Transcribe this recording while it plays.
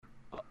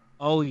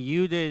Oh,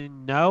 you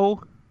didn't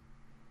know?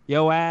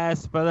 Yo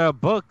ass better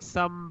book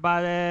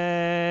somebody.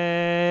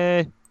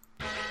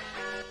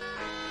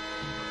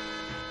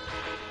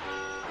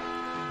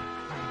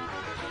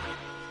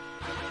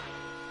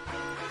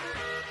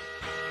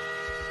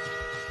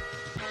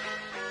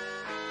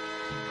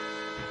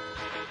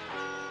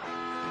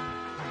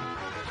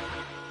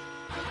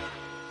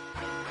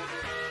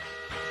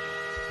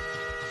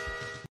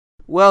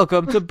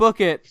 Welcome to Book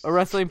It, a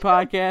wrestling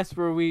podcast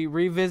where we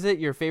revisit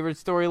your favorite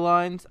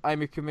storylines. I'm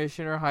your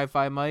commissioner,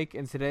 Hi-Fi Mike,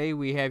 and today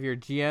we have your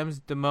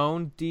GMs,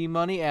 Damone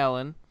D-Money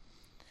Allen,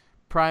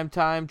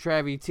 Primetime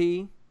Travie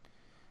T,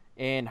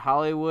 and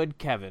Hollywood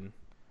Kevin.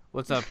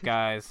 What's up,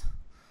 guys?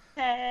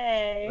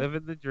 Hey.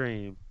 Living the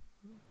dream.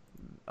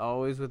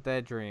 Always with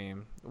that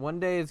dream. One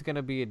day it's going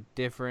to be a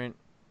different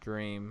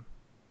dream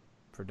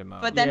for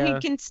Damone. But then Yeah. he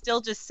can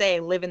still just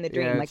say live in the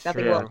dream. Yeah, like it's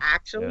nothing true. will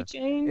actually Yeah.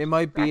 change. It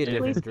might be a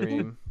Practically different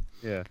dream.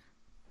 Yeah.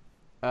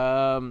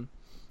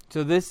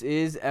 So this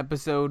is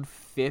episode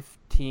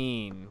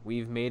 15.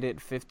 We've made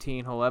it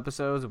 15 whole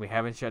episodes, and we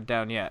haven't shut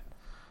down yet.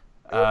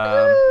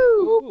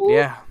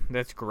 Yeah,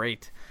 that's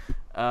great.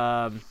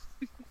 The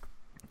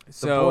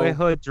So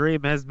boyhood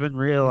dream has been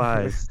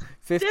realized.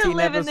 15 Still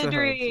living episodes, the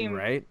dream.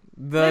 right?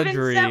 Live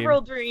in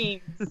several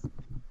dreams.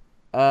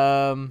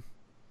 Yeah.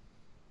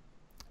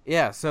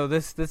 So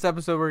this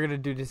episode we're gonna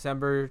do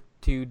December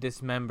to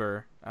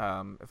Dismember.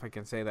 If I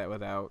can say that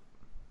without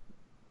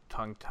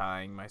tongue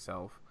tying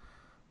myself.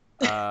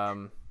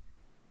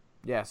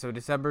 Yeah. So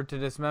December to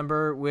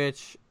Dismember,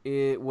 which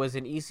it was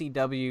an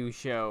ECW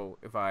show,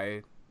 if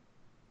I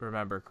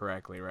remember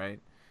correctly, right?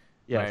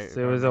 Yes,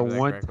 Right, it was a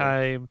remember that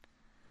one-time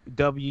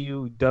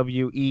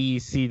WWE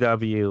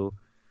CW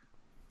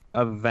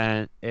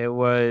event. It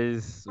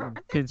was Aren't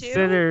there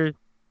considered.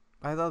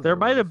 I thought There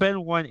might have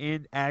been one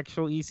in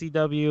actual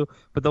ECW,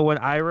 but the one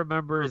I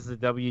remember is the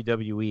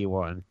WWE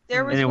one.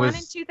 There was And it one was-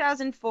 in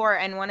 200004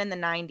 and one in the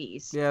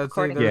 90s. Yeah,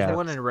 according there's Yeah.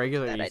 one in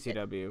regular that I did.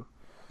 ECW.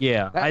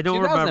 Yeah, That- I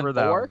don't remember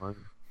that 2004? one.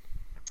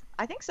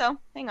 I think so.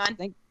 Hang on.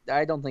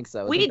 I don't think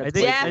so. We I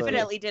think-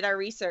 definitely did our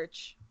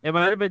research. It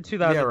might have been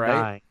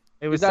 2009.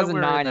 It was somewhere in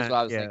 2009 is that- what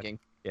I was yeah. thinking.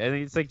 Yeah, I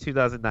think it's like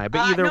 2009.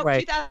 But either no,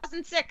 way,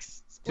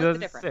 2006. Split the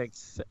difference.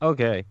 2006.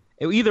 Okay.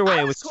 Either way,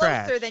 I it was was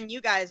trash. closer than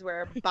you guys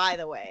were, by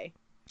the way.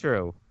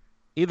 True.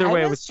 Either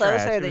way, it was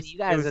trash. closer It than was- you it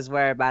guys was-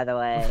 were, by the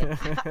way.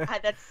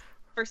 That's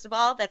first of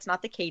all, that's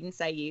not the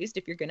cadence I used.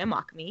 If you're gonna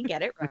mock me,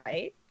 get it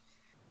right.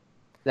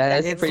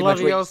 That's It's pretty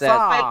much what you said.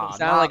 Leviosa, You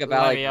sound like a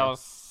Valley girl.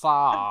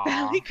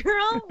 Valley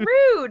girl,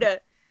 rude.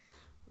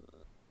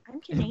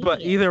 I'm Canadian.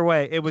 But either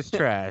way, it was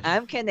trash. I'm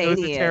It was a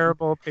Canadian.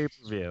 terrible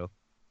pay-per-view.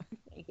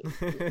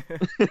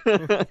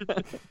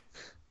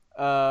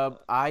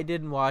 I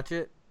didn't watch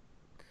it,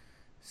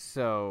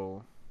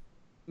 so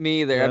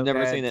Me either. Yeah, I've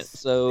never seen it. that's-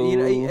 So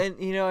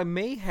you know, I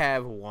may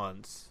have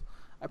once.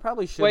 I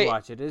probably should Wait,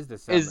 watch it. It is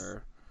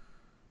December.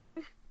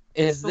 is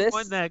It's the this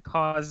one that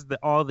caused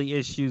all the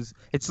issues.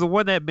 It's the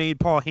one that made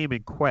Paul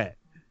Heyman quit.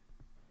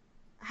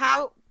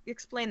 How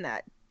explain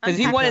that? because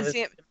he Unpack wanted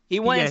that.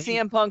 Yeah,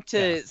 CM Punk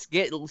to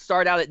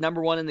start out at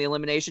number 1 in the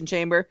Elimination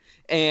Chamber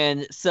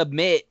and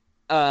submit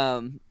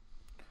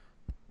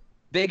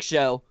Big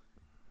Show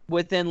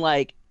within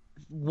like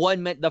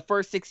 1 minute, the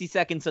first 60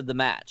 seconds of the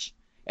match,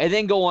 and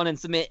then go on and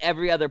submit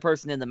every other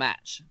person in the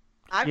match.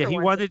 I, Yeah, for he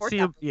one, wanted support CM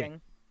that yeah.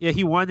 booking. Yeah,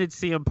 he wanted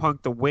CM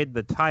Punk to win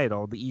the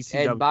title, the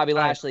ECW. And Bobby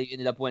title. Lashley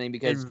ended up winning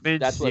because And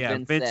Vince, that's what yeah,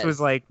 Vince said. was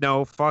like,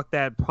 "No, fuck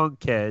that Punk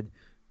kid.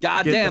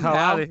 God Get damn, the hell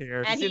pal. out of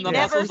here." And You he seen the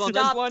never muscles on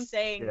this stopped one?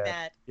 saying Yeah.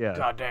 that. Yeah,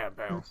 Goddamn,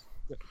 pal.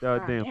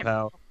 goddamn damn.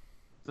 pal.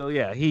 So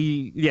yeah,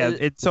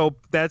 Uh, so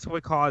that's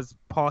what caused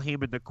Paul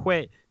Heyman to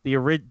quit the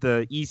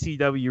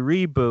ECW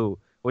reboot,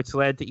 which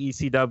led to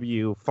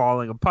ECW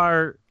falling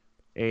apart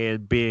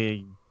and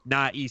being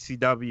not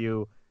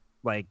ECW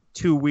like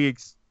 2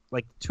 weeks,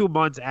 like 2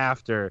 months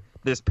after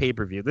this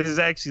pay-per-view. This is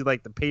actually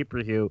like the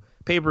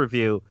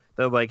pay-per-view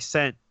that like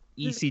sent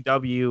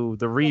ECW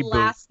the The reboot.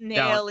 last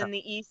nail down. in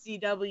the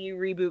ECW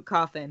reboot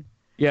coffin.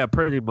 Yeah,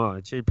 pretty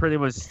much. It pretty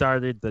much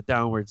started the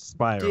downward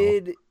spiral.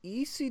 Did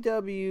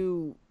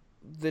ECW,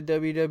 the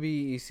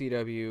WWE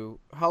ECW,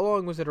 how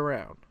long was it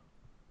around?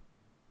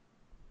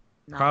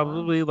 Not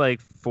Probably like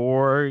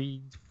 4,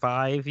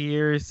 5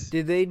 years.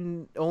 Did they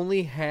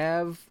only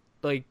have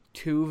like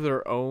 2 of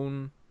their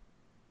own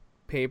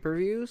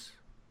pay-per-views?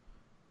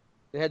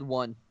 They had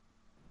one.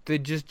 They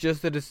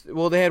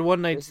they had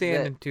One Night This is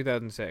Stand it. in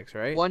 2006,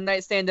 right? One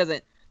night stand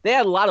doesn't. They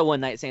had a lot of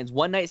one night stands.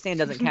 One night stand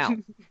doesn't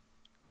count.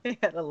 They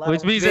had a lot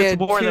Which of- means They it's had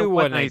more 2 than one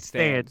one-night night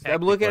stand. stands.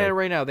 I'm looking at it technically.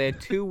 right now. They had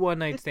 2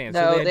 one-night stands.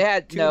 No, so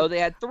they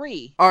had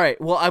 3. All right.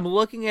 Well, I'm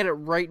looking at it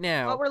right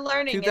now. What we're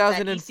learning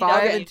 2005 is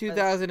that and ECW was-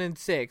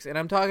 2006, and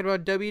I'm talking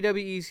about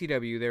WWE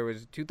ECW. There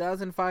was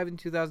 2005 and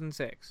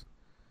 2006.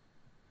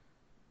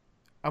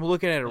 I'm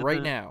looking at it right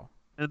Mhm. now,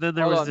 And then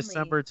there Hold was on.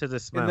 December to and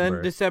December.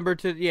 then December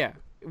to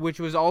which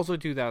was also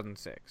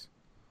 2006.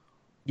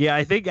 Yeah,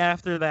 I think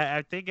after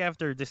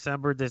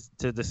December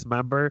to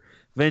Dismember,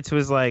 Vince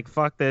was like,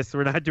 "Fuck this!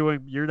 You're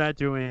not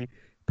doing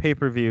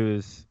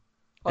pay-per-views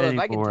Hold on, if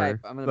I can anymore." type,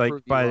 I'm gonna like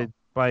prove you by wrong.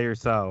 by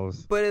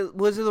yourselves. But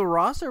was it the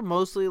roster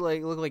mostly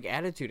like look like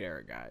Attitude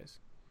Era guys?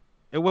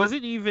 It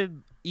wasn't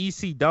even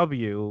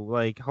ECW.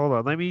 Like, hold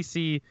on, let me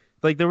see.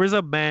 Like, there was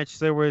a match.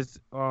 There was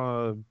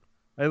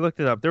I looked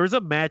it up. There was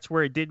a match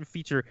where it didn't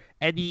feature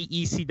any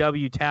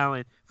ECW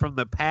talent from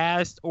the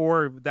past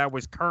or that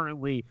was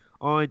currently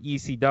on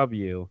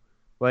ECW.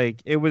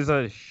 Like, it was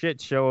a shit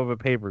show of a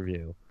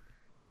pay-per-view.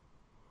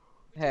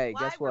 Hey, Why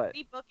guess we're what?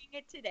 rebooking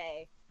it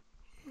today.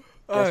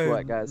 Guess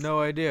what, guys?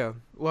 No idea.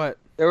 What?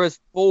 There was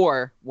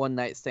 4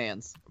 one-night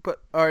stands. But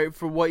all right,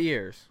 for what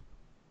years?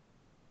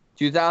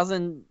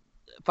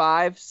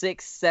 2005,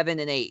 6, 7,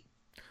 and 8.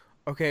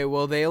 Okay,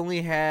 well they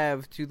only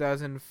have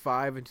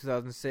 2005 and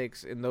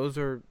 2006, and those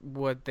are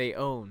what they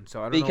own.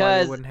 So I don't know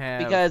why they wouldn't have.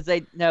 Because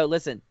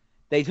listen,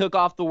 they took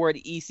off the word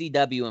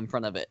ECW in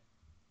front of it.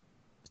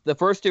 The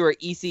first 2 are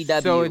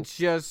ECW. So it's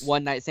just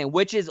one night stand,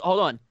 which was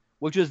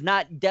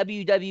not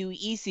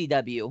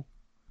WWECW.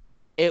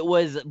 It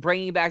was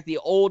bringing back the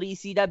old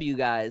ECW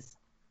guys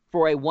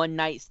for a one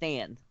night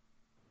stand.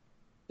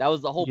 That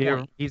was the whole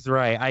point. He's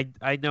right.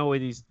 I know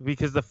what he's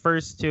because the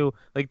first 2,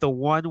 like the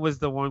one was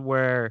the one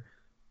where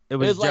it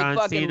was John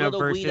like fucking Cena Little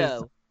versus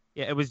Guido.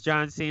 Yeah, it was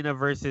John Cena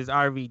versus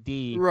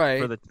RVD right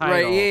for the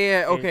title. Right,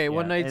 yeah. Okay, And-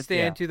 One Night and-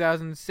 Stand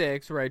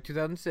 2006. Right,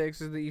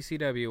 2006 is the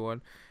ECW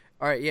one.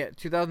 All right, yeah.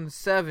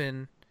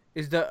 2007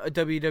 is the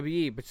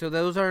WWE. But so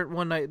those aren't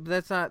one night.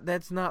 That's not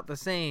the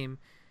same.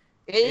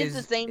 It is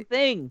the same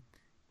thing.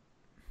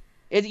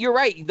 You're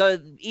right.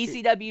 The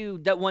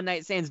ECW that one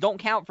night stands don't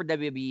count for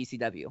WWE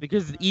ECW.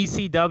 Because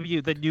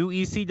ECW, the new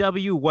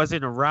ECW,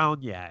 wasn't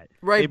around yet.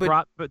 Right,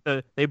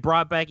 They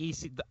brought back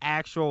the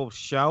actual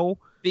show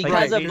Because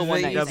like, of the they one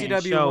did night the stand.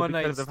 ECW show one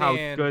night because of how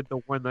stand. good the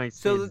one night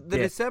So stand. the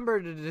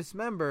December to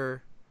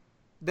Dismember,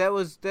 that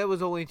was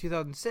only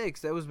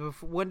 2006. That was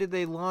before. When did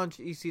they launch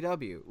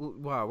ECW?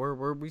 Wow,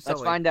 we still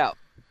Let's find out.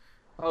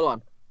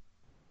 Hold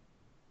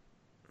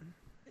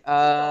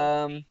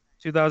on.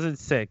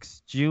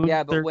 2006, June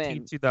Yeah, but 13,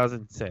 when?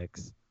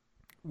 2006.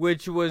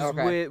 Which was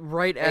Okay.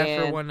 right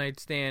after And- One Night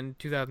Stand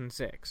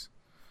 2006.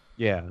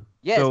 Yeah.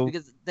 Yes, So-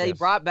 because they yes.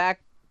 brought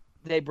back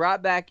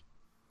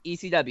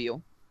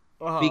ECW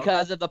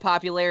because of the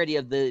popularity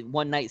of the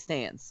one night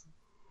stands.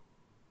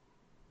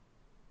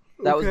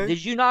 That was.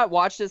 Did you not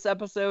watch this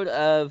episode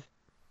of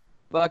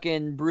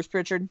fucking Bruce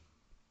Pritchard?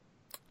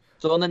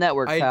 It's on the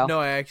network, pal. No,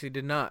 I actually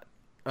did not.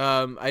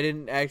 I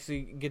didn't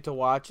actually get to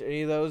watch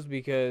any of those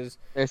because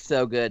They're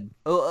so good.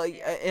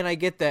 and I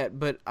get that,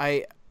 but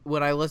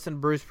when I listen to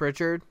Bruce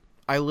Pritchard,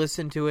 I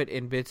listen to it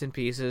in bits and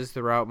pieces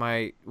throughout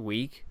my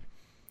week.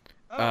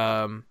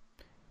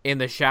 In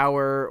the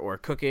shower or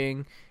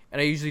cooking, and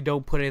I usually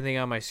don't put anything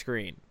on my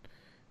screen.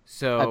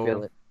 So I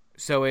feel it.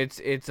 So it's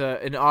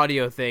an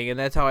audio thing, and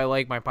that's how I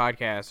like my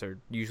podcasts are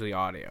usually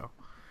audio.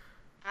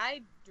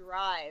 I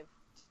drive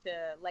to,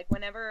 like,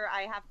 whenever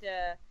I have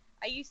to.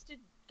 I used to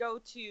go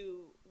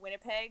to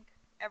Winnipeg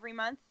every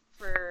month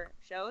for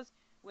shows,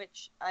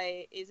 which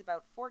is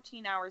about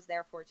 14 hours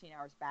there, 14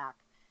 hours back.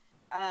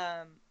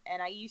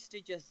 And I used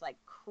to just like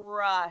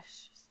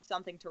crush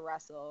Something to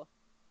Wrestle,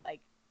 like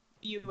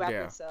few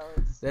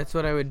episodes. That's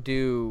what I would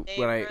do They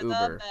when I were the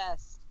Uber.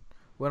 best.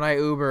 When I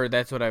Uber,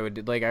 that's what I would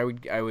do. Like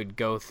I would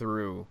go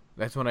through.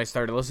 That's when I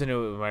started listening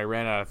to it when I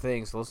ran out of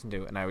things to listen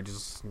to, and I would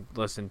just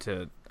listen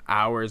to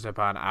hours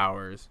upon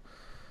hours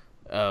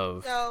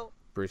of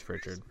Bruce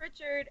Pritchard. Bruce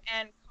Pritchard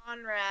and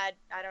Conrad,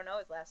 I don't know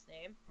his last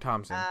name.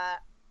 Thompson.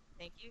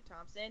 Thank you,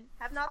 Thompson,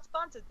 have not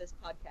sponsored this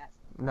podcast.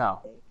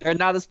 No. They're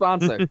not a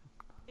sponsor.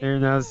 They're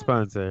not a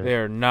sponsor. They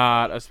are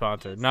not a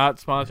sponsor. Not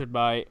sponsored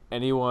by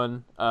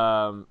anyone,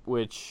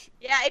 which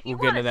Yeah, if you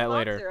we'll get want into to that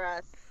later. sponsor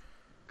us,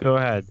 Go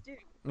ahead. dude,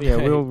 Yeah,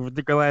 we'll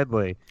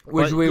gladly.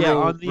 Which But, we yeah,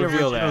 will on the reveal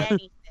original- that.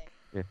 anything.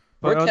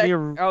 But on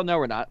the Oh no,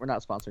 we're not. We're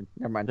not sponsored.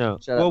 Never mind. No.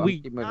 Shut Well, up. we-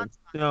 Keep moving.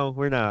 No,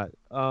 we're not.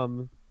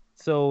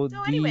 So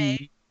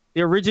anyway.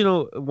 the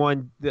original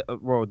one,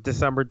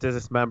 December to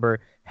Dismember,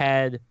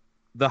 had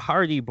the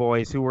Hardy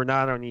Boys, who were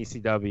not on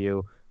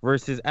ECW,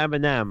 versus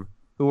Eminem,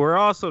 who were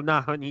also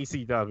not on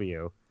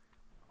ECW.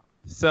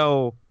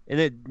 So,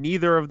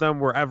 neither of them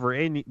were ever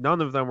in.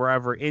 None of them were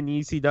ever in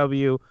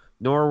ECW,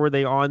 nor were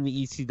they on the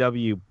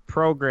ECW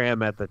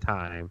program at the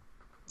time.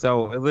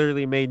 So it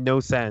literally made no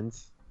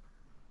sense.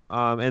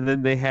 And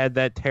then they had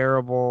that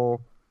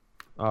terrible.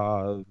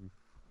 The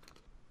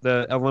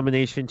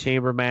Elimination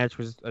Chamber match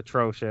was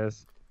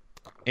atrocious.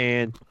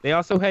 And they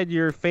also had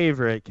your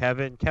favorite,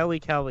 Kelly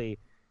Kelly,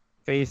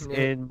 face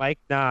in Mike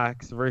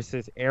Knox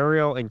versus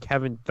Ariel and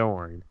Kevin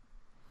Thorne.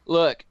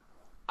 Look,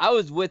 I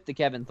was with the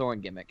Kevin Thorne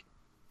gimmick.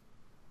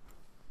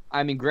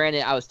 I mean,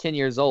 granted, I was 10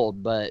 years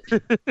old, but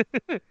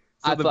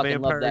I the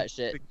fucking love that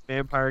shit. the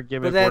vampire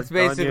gimmick. But that's worked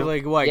on you. basically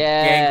like what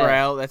Yeah.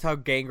 Gangrel. That's how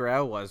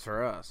Gangrel was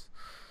for us.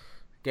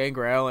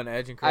 Gangrel and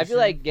Edge and Christian. I feel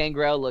like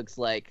Gangrel looks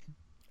like,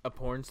 a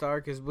porn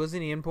star because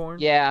wasn't he in porn?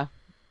 yeah.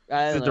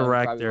 I He's don't a know,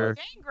 probably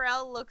director.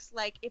 Gangrel looks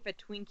like if a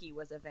Twinkie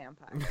was a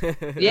vampire.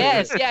 was.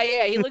 Yes,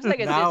 yeah. He looks like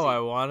a Now I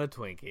sissy. want a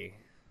Twinkie.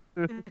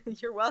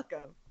 You're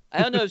welcome.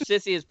 I don't know if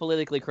sissy is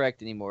politically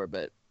correct anymore,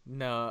 but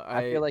No,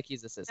 I feel like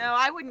he's a sissy. No,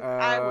 I wouldn't.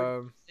 I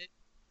would.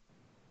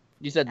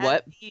 You said as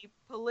what? the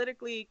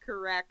politically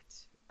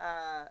correct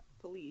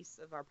police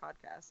of our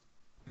podcast.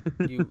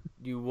 You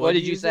would What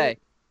did you use say?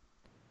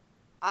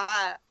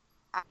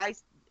 it?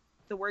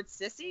 The word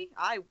sissy,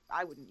 I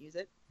wouldn't use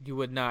it. You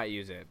would not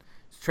use it.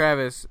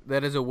 Travis,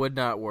 that is a would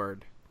not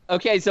word.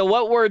 Okay, so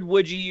what word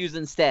would you use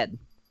instead?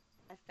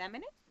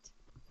 Effeminate?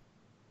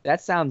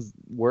 That sounds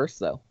worse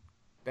though.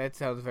 That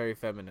sounds very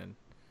feminine.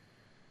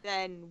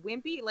 Then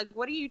wimpy? Like,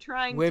 what are you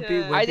trying Wimpy, to...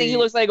 wimpy. I think he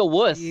looks like a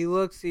wuss. He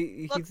looks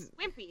He looks he's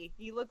wimpy.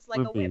 He looks like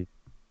a Wimpy. wimp.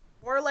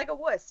 Or like a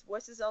wuss.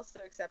 Wuss is also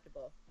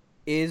acceptable.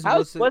 is How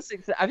is wuss-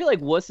 wuss? I feel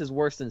like wuss is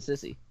worse than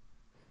sissy.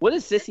 What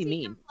does sissy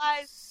mean?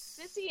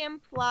 Sissy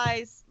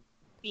implies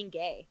being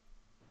gay.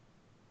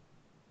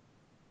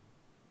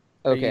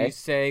 Are Okay. you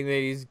saying that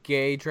he's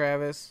gay,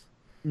 Travis?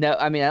 No,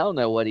 I mean I don't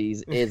know what he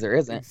is or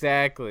isn't.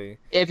 Exactly.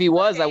 If he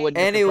was, I Okay. wouldn't.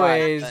 be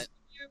Anyways. surprised,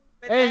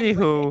 But anyway,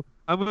 Anywho,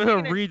 I'm We're gonna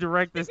gonna-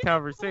 redirect this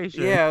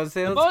conversation. Yeah, I was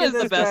saying, Mo let's is get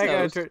the this best back on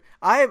host. track.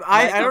 Mike,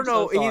 I I'm don't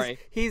know. so sorry.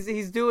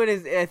 He's doing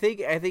his. I think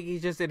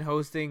he's just in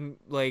hosting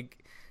like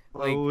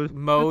Mode.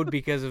 mode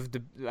because of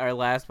our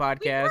last we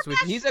podcast. were Which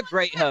back He's a on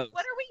great track. host.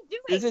 What are we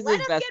doing? This is Let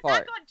his us best get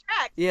part. back on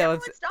track. yeah, Everyone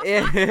let's. stop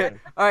Yeah. talking about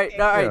all right.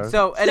 Yeah.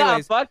 So,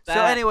 anyways, fuck so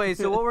that. anyways,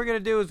 so what we're gonna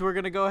do is we're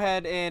gonna go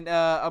ahead and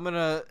I'm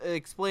gonna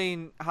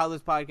explain how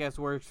this podcast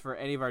works for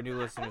any of our new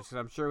listeners because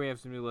I'm sure we have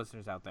some new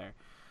listeners out there.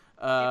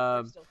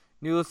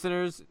 New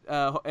listeners,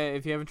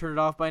 if you haven't turned it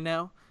off by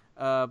now,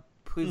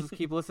 please just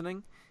keep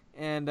listening.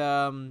 And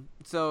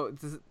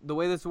the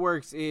way this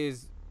works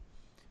is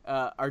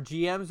our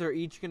GMs are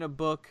each going to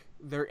book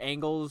their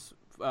angles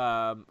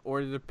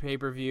or the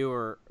pay-per-view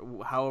or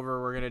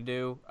however we're going to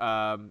do.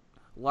 A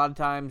lot of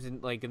times,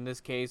 in this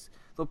case,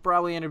 they'll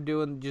probably end up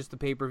doing just the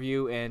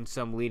pay-per-view and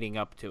some leading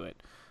up to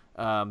it.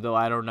 Though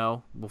I don't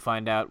know. We'll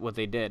find out what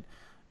they did.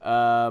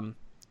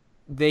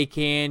 They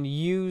can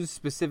use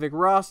specific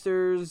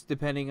rosters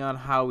depending on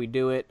how we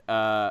do it,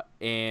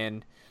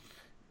 and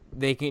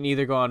they can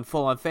either go on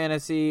full-on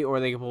fantasy or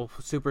they can pull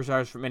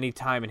superstars from any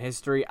time in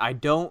history. I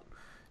don't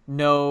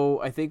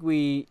know. I think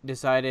we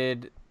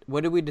decided.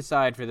 What did we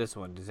decide for this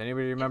one? Does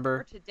anybody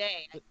remember? For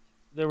today.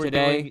 They were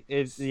Today? doing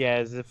it, yeah,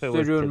 as if it They're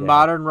was doing today.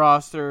 modern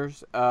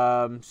rosters,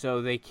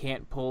 so they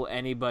can't pull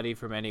anybody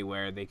from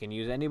anywhere. They can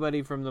use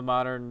anybody from the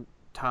modern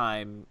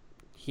time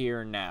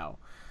here and now.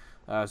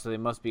 So they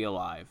must be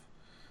alive.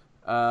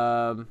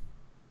 You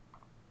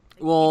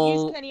Well,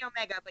 can use Kenny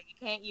Omega, but you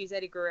can't use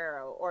Eddie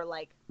Guerrero or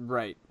like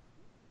right.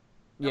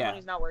 someone Yeah.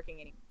 who's not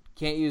working anymore.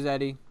 Can't use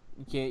Eddie.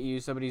 You can't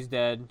use somebody who's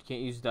dead. You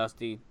can't use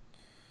Dusty.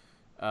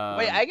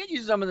 Wait, I could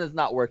use someone that's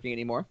not working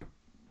anymore.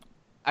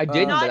 I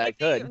didn't, Not but I if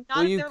they- could. not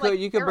Well, if you they're, could. like,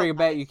 You could bring it back.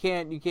 paralyzed. You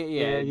can't. You can't.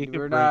 Yeah, Yeah, you can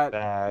we're bring not.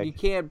 back. You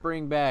can't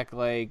bring back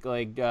like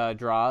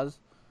draws.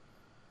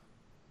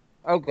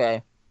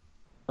 Okay.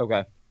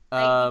 Like,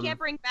 you can't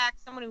bring back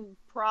someone who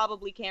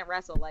probably can't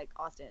wrestle like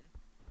Austin.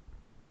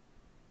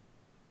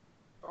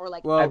 Or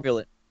like Well, I feel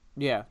it.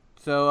 Yeah.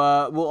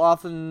 So we'll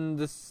often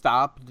just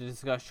stop to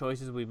discuss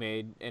choices we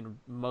made and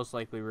most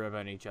likely rib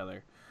on each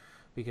other,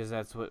 because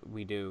that's what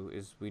we do.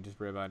 Is we just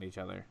rib on each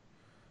other.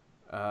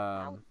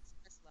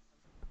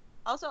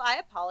 Also, I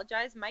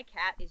apologize. My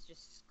cat is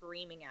just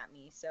screaming at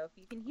me. So if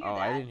you can hear Oh,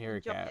 that, I didn't hear a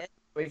enjoy cat. it.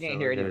 We can't So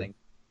hear we're good. anything.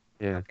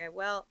 Yeah. Okay,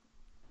 well,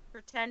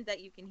 pretend that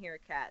you can hear a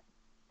cat.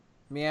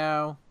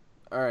 Meow.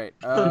 All right.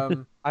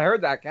 I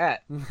heard that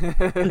cat.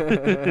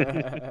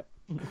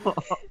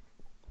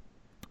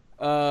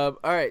 All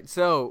right.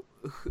 So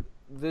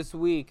this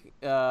week,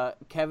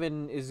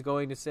 Kevin is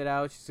going to sit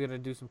out. She's going to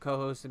do some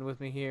co-hosting with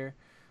me here.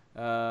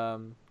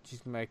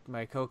 She's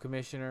my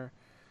co-commissioner.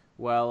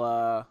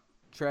 Well,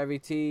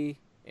 Travi T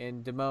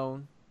and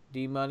Damone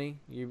D Money,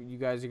 you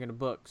guys are going to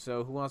book.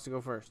 So who wants to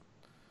go first?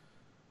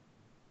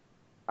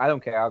 I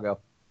don't care. I'll go.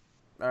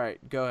 All right,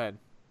 go ahead.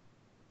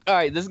 All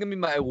right, this is gonna be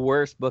my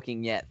worst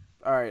booking yet.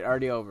 All right,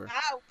 already over.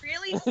 Wow,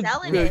 really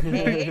selling it,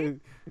 hey?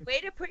 Way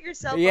to put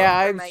yourself Yeah,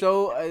 over, I'm Mike.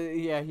 so.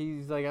 Yeah,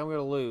 he's like, I'm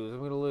gonna lose. I'm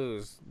gonna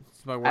lose.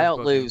 It's my worst. I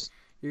don't booking. lose.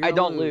 You're I gonna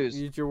don't lose.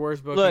 It's your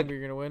worst booking. Look. But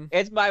you're gonna win.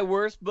 It's my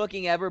worst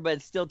booking ever, but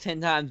it's still 10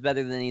 times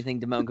better than anything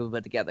Damone could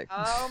put together.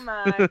 Oh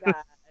my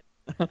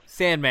god.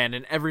 Sandman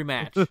in every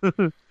match.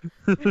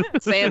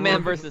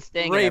 Sandman versus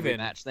Sting in every Raven.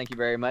 match. Thank you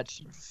very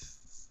much.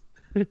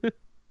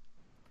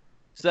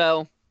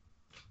 So,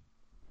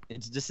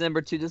 it's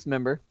December to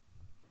Dismember.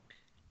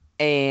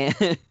 And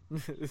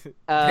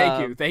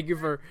Thank you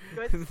for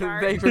Good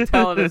start. thank you for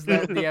telling us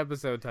that the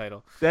episode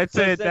title. That's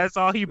it. That's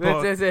all he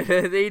booked. That's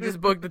it. He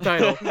just booked the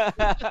title.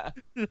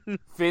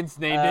 Vince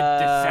named it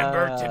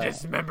December to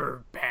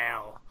Dismember,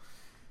 pal.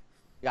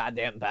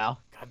 Goddamn, pal.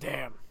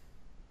 Goddamn.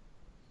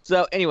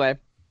 So, anyway,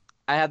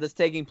 I have this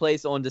taking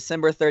place on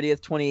December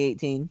 30th,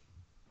 2018.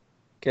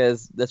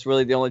 Because that's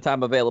really the only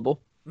time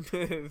available. You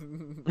take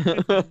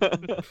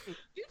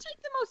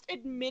the most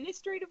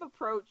administrative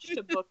approach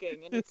to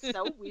booking, and it's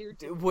so weird.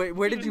 To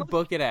Where did you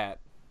book it at?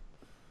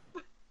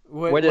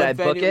 Where did I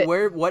book venue,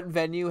 it? What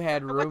venue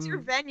had room? What's your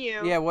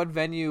venue? Yeah, what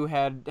venue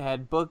had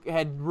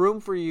room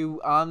for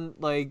you on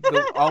like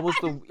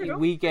almost the Room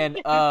weekend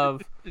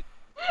of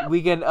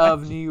weekend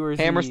of New Year's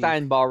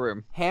Hammerstein Eve.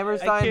 Ballroom.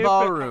 Hammerstein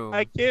Ballroom.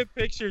 I can't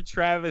picture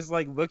Travis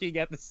like looking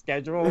at the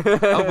schedule of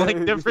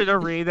like different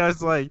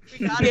arenas. Like,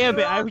 We gotta damn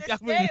do it, it on this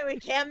day. We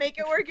can't make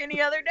it work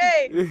any other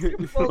day.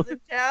 Super Bowl's in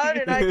town,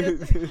 and I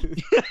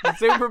just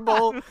Super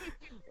Bowl.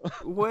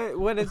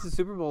 When is the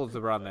Super Bowl? Is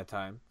around that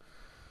time?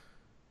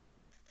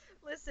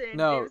 listen.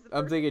 No, it was the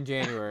I'm first- thinking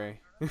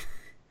January.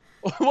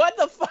 What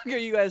the fuck are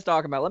you guys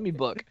talking about? Let me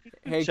book.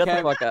 Hey, Shut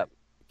the fuck up.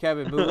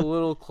 Kevin, move a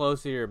little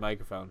closer to your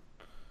microphone.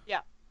 Yeah.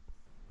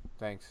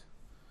 Thanks.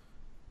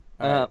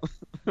 I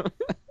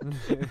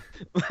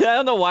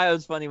don't know why it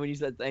was funny when you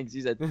said thanks.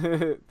 You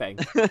said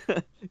Thanks.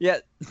 yeah.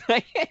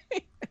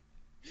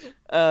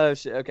 Oh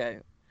shit. Okay.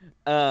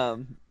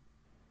 I'm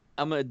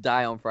gonna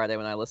die on Friday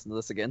when I listen to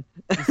this again.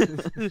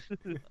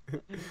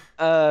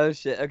 Oh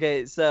shit.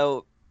 Okay,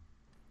 so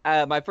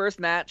my first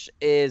match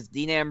is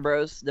Dean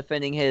Ambrose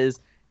defending his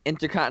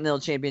Intercontinental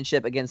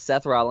Championship against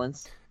Seth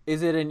Rollins.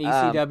 Is it an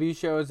ECW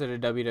show? Or is it a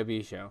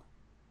WWE show?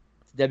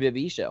 It's a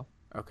WWE show.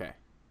 Okay.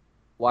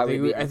 Why I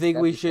think we, I think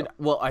we should.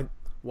 Well,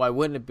 why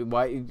wouldn't it be?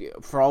 Why?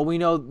 For all we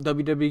know,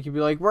 WWE could be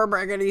like, we're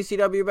bringing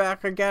ECW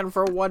back again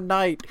for one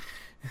night.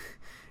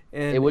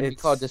 And It would be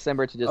called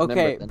December to Dismember.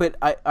 Okay, then. but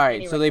all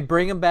right. So Anyway. they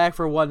bring him back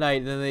for one night,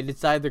 and then they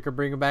decide they could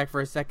bring him back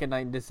for a second night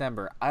in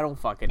December. I don't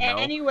fucking know.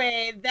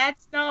 Anyway,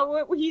 that's not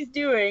what he's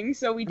doing,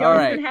 so we All don't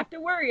right. even have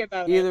to worry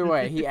about it. Either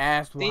way, he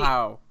asked See-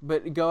 how.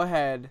 But go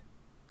ahead.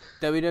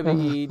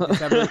 WWE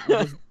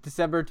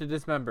December to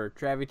Dismember.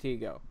 Travi T,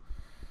 go.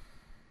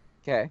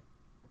 Okay.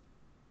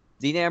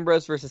 Dean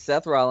Ambrose versus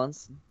Seth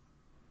Rollins.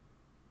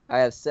 I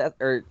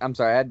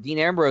have Dean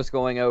Ambrose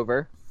going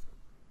over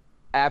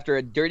after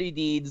a Dirty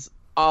Deeds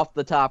off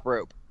the top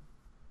rope.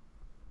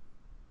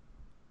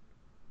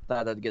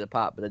 Thought I'd get a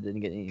pop, but I didn't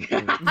get any.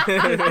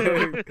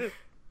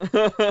 All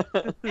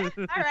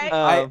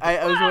right.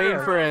 I was waiting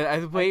for Whatever. I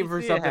was waiting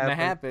for see it something to happen.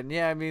 happen.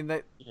 Yeah, I mean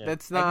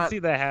that's I not can see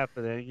that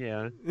happening.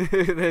 Yeah,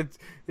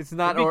 it's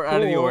not It'd be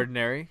out of the cool.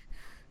 ordinary.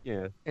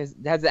 yeah. Has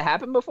it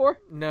happened before?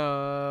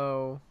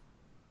 No.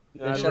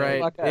 Then That's shut the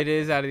right. fuck up. It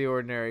is out of the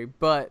ordinary,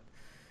 but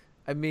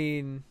I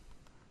mean,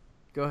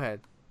 go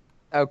ahead.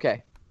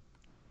 Okay.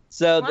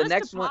 So Want the us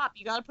next to one. pop,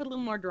 you gotta put a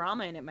little more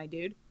drama in it, my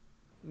dude.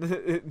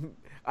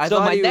 I So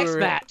thought my you next were-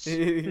 match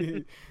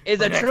is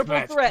My a next triple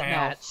match, threat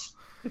pal. match.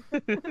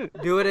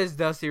 Do it as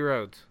Dusty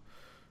Rhodes.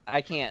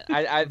 I can't.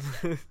 I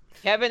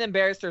Kevin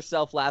embarrassed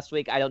herself last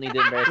week. I don't need to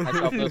embarrass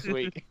myself this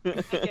week. I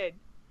did.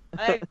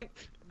 It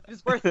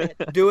was worth it.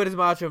 Do it as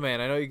Macho Man.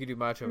 I know you can do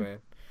Macho Man.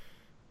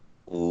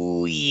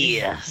 Oh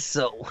yeah.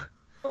 So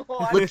Oh,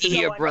 I'm Looky so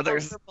here,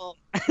 brothers. uncomfortable.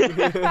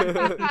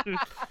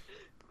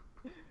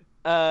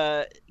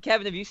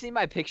 Kevin, have you seen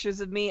my pictures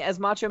of me as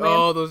Macho Man?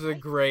 Oh, those are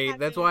great.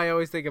 That's why I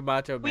always think of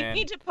Macho We Man.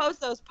 need to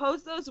post those.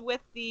 Post those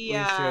with the We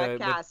should,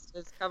 but- cast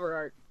as cover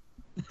art.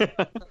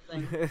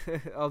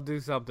 Something. I'll do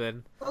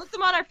something. Post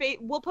them on our face.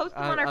 We'll post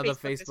them on our On the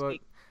Facebook this Facebook.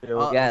 week. Yeah,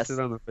 we'll Yes. post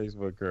it on the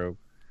Facebook group.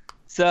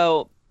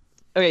 So,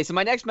 okay, so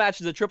my next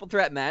match is a triple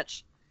threat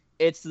match.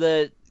 It's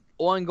the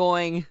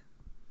ongoing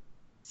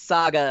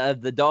saga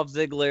of the Dolph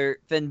Ziggler,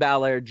 Finn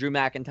Balor, Drew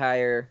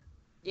McIntyre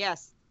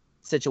Yes.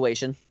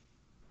 situation.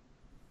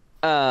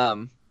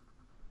 I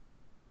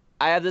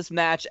have this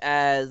match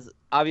as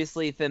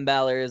obviously Finn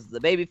Balor is the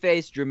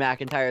babyface, Drew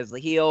McIntyre is the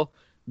heel,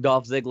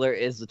 Dolph Ziggler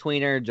is the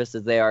tweener, just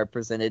as they are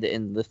presented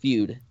in the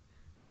feud.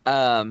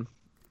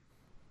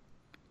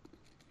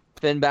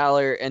 Finn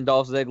Balor and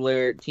Dolph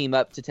Ziggler team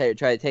up to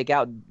try to take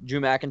out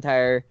Drew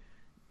McIntyre.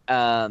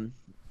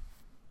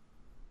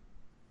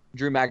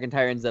 Drew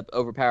McIntyre ends up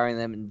overpowering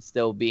them and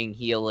still being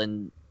heel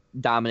and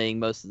dominating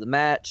most of the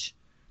match.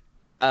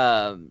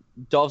 Dolph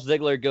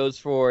Ziggler goes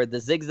for the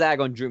zigzag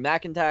on Drew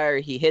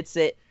McIntyre. He hits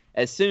it.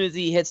 As soon as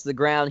he hits the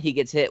ground, he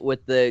gets hit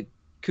with the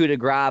coup de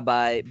grace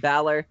by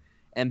Balor,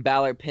 and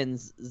Balor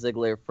pins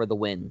Ziggler for the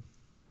win.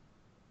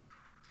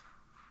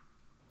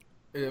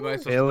 Am I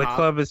supposed to Bailey pop?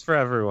 Club is for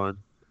everyone.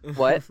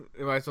 What?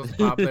 Am I supposed to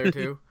pop there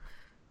too?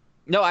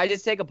 No, I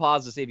just take a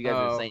pause to see if you guys are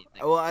Oh. going to say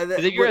anything. Well,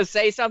 Because if you're going to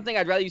say something,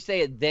 I'd rather you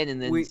say it then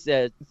and then We-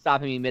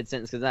 stopping me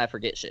mid-sentence because then I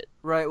forget shit.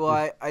 right.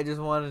 Well, I just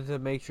wanted to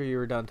make sure you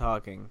were done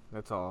talking.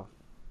 That's all.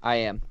 I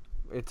am.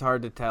 It's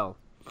hard to tell.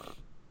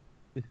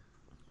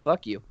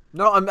 Fuck you.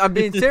 No, I'm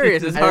being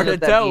serious. It's I don't hard know to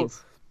what that tell.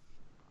 means.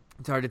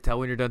 It's hard to tell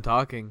when you're done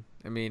talking.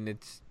 I mean,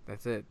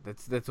 that's it.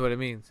 That's what it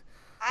means.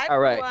 I All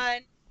right.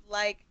 won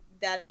like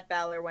that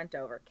Balor went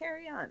over.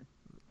 Carry on.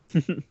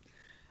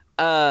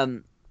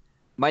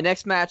 My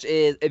next match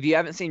is, if you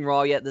haven't seen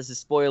Raw yet, this is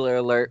spoiler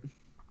alert.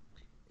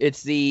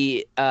 It's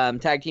the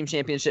tag team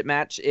championship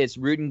match. It's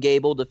Rude and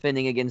Gable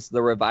defending against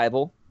the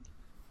Revival.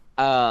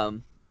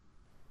 I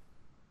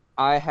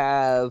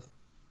have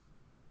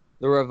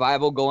the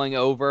Revival going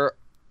over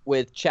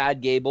with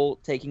Chad Gable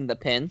taking the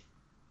pin.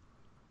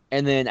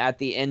 And then at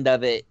the end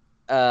of it,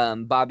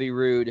 Bobby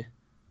Roode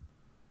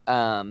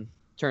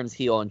turns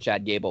heel on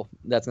Chad Gable.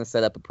 That's going to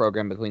set up a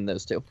program between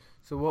those two.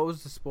 So what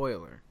was the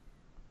spoiler?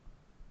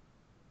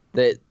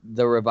 That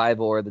the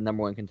Revival are the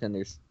number one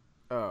contenders.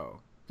 Oh,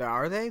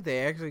 are they?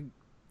 They actually.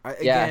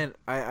 Yeah. Again,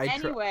 I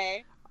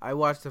Anyway, I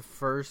watched the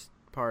first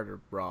part of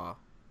Raw.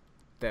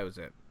 That was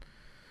it.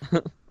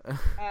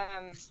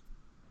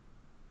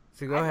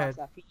 So go I'd ahead. watch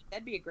that feud.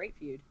 That'd be a great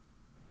feud.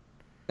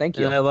 Thank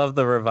you. And I love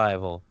the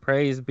revival.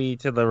 Praise be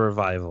to the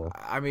revival.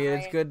 I mean,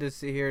 it's good to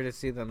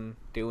see them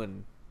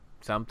doing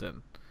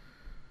something.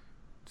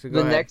 So go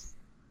ahead.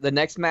 The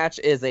next match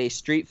is a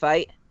street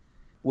fight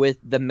with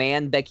the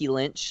man Becky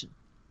Lynch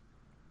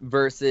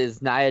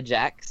versus Nia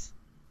Jax.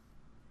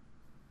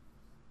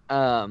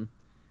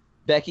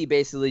 Becky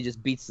basically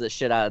just beats the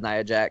shit out of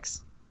Nia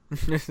Jax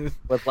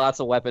with lots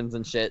of weapons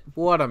and shit.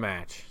 What a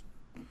match!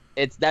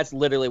 That's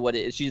literally what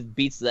it is. She just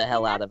beats the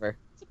hell out of her.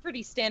 It's a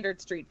pretty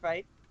standard street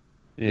fight.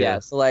 Yeah,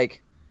 so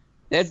like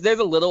there's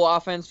a little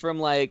offense from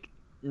like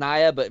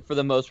Nia, but for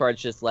the most part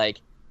it's just like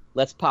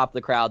let's pop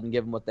the crowd and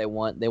give them what they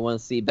want. They want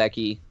to see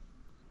Becky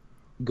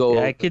go.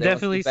 Yeah, I could they wanna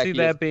definitely see Becky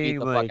that just beat being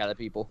the like fuck out of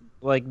people.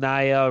 Like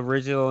Nia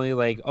originally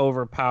like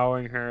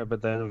overpowering her,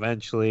 but then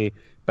eventually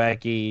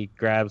Becky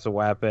grabs a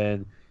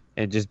weapon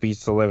and just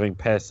beats the living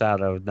piss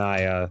out of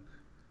Nia.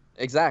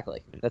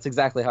 Exactly. That's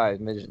exactly how I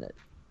envision it.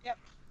 Yep.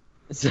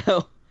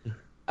 So,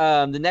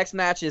 the next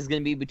match is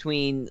going to be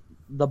between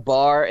The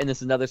Bar, and this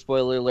is another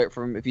spoiler alert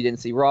from if you didn't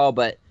see Raw,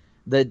 but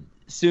the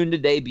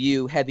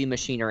soon-to-debut Heavy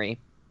Machinery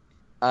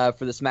for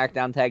the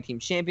SmackDown Tag Team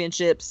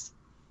Championships.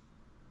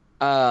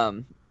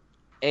 And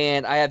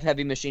I have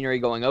Heavy Machinery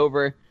going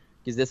over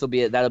because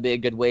that'll be a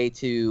good way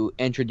to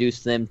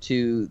introduce them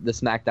to the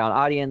SmackDown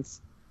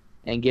audience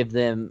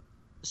and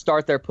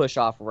start their push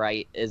off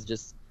right. Is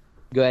just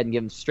go ahead and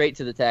give them straight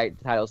to the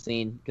title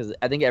scene because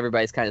I think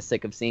everybody's kind of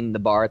sick of seeing The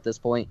Bar at this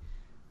point,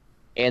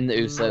 and the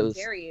How Usos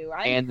dare you?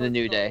 and the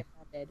New Day.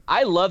 Offended.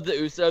 I love the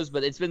Usos,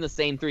 but it's been the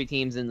same three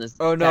teams in this.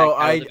 Oh, no, tag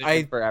title I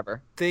division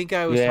forever. Think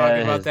I was Yeah, talking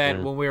it about has that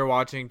been. when we were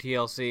watching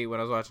TLC. When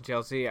I was watching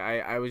TLC,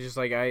 I was just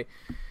like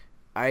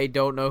I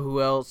don't know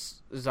who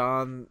else is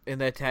on in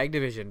that tag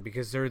division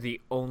because they're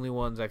the only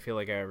ones I feel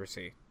like I ever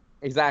see.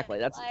 Exactly.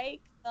 That's like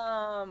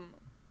Yeah,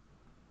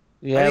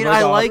 mean, like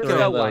I all like three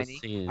them. of those Whiny.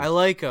 scenes. I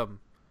like them.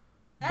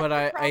 that's But the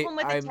I- problem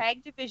with I'm- the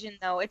tag division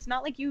though. It's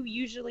not like you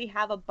usually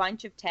have a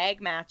bunch of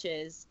tag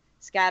matches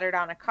scattered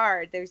on a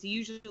card. There's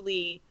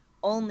usually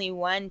only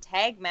one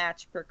tag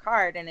match per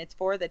card, and it's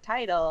for the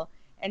title.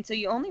 And so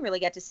you only really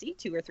get to see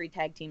 2 or 3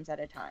 tag teams at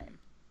a time.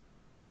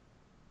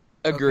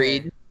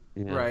 agreed.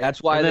 Yeah. Right.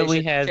 That's why And they then we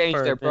should had change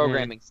for their a minute-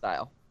 programming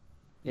style.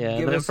 Yeah, Give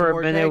and then us for some a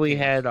more minute tag we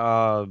teams. had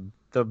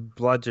the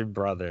Bludgeon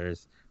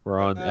Brothers were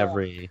on Oh.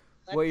 every.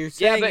 What you're Yeah,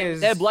 saying but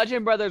is the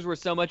Bludgeon Brothers were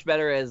so much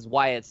better as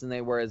Wyatts than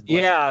they were as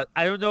Bludgeon. Yeah,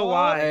 I don't know Oh,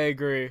 I why.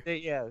 agree.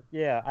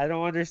 Yeah, I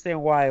don't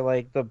understand why.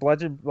 Like the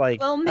Bludgeon, like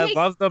We'll I make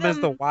love them as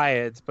the them-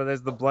 Wyatts, but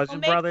as the We'll Bludgeon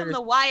make Brothers, them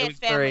the it Wyatt was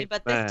family, very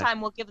but meh. this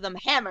time we'll give them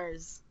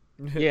hammers.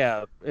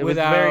 Yeah, it was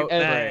Without very meh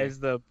Bray. as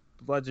the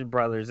Bludgeon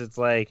Brothers. It's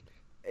like,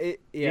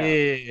 Yeah. I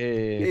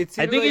seemed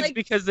think it's like-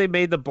 because they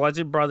made the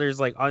Bludgeon Brothers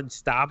like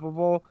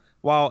unstoppable,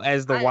 while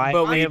as the I- Wyatt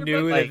But we After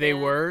knew Bray that they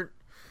Wyatt. weren't.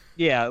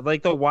 yeah,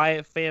 like the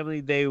Wyatt family,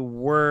 they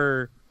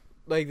were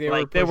Like they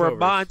like were they were pushovers.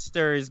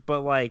 monsters,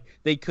 but like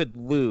they could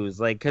lose,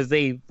 like because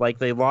they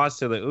lost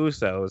to the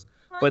Usos,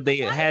 but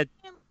The Wyatt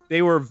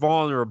they were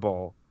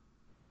vulnerable.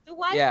 The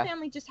Wyatt Yeah.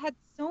 family just had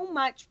so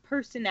much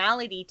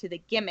personality to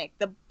the gimmick.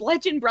 The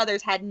Bludgeon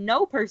Brothers had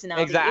no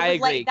personality. Exactly, It I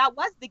was like agree. that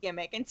was the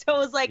gimmick, and so it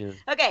was like, Yeah.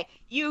 okay,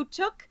 you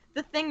took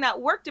the thing that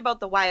worked about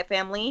the Wyatt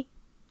family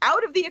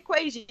out of the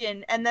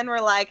equation, and then we're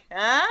like,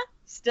 huh?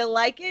 Still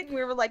like it? And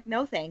we were like,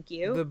 no, thank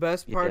you. The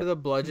best part Yeah. of the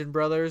Bludgeon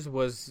Brothers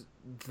was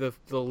the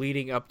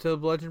leading up to the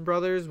Bludgeon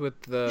Brothers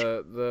with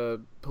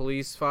the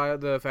police file,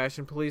 the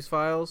fashion police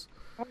files.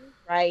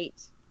 Right.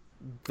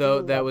 Though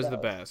I that love was the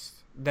those. best.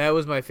 That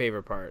was my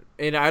favorite part.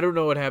 And I don't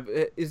know what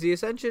happened. Is the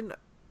Ascension?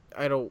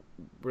 I don't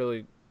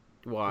really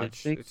I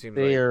watch. think It seems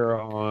they like are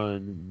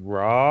on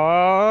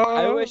Raw.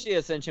 I wish the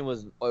Ascension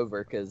was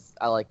over because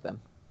I like them.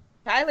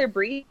 Tyler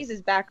Breeze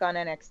is back on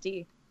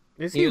NXT.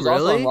 is He he was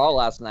also really? on Raw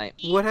last night.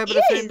 What happened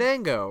He to is.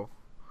 Fandango?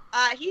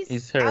 He's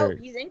He's out. hurt.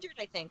 He's injured,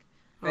 I think.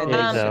 Oh,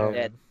 Yeah, sad. no.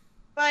 dead.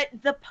 But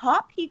the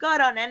pop he got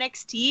on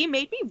NXT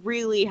made me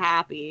really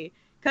happy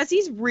because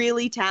he's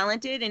really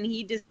talented and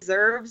he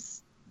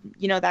deserves,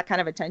 that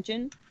kind of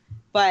attention.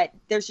 But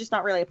there's just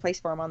not really a place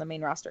for him on the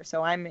main roster,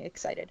 so I'm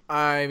excited.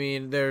 I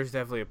mean, there's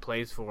definitely a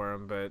place for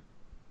him, but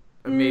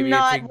maybe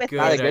not it's a with good.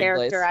 Not a his good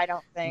character, place. I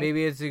don't think.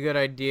 Maybe it's a good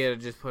idea to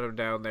just put him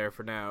down there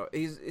for now.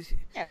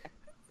 Yeah.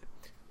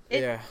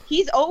 Yeah.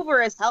 He's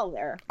over as hell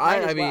there. Might I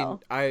as mean,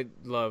 well. I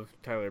love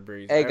Tyler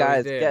Breeze. I Hey always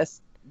guys, did.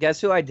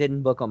 guess who I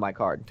didn't book on my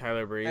card?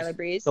 Tyler Breeze. Tyler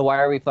Breeze. So why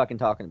are we fucking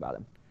talking about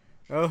him?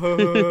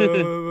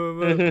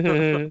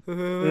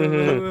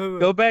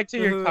 Go back to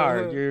your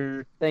card.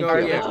 Your Thank Oh,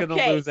 you. yeah. card's gonna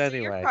Okay, lose so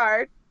anyway. your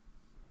card.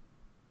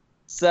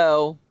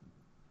 So,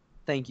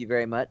 thank you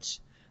very much.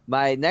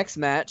 My next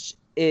match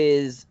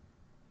is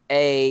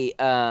the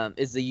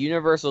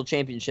Universal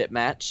Championship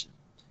match.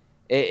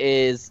 It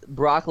is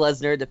Brock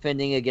Lesnar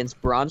defending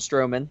against Braun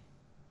Strowman.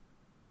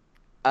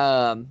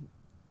 The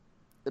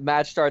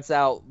match starts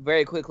out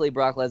very quickly.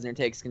 Brock Lesnar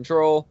takes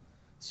control,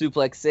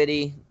 Suplex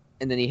City,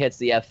 and then he hits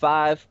the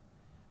F5.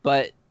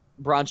 But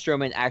Braun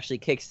Strowman actually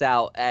kicks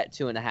out at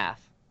 2.5.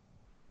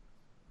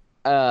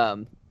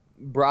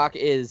 Brock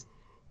is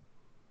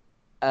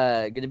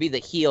going to be the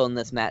heel in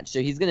this match.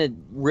 So he's going to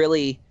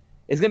really...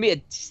 It's going to be a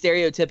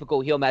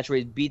stereotypical heel match where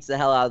he beats the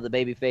hell out of the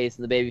babyface,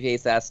 and the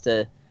babyface has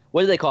to...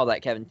 What do they call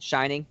that, Kevin?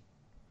 Shining?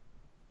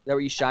 Is that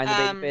where you shine the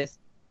babyface?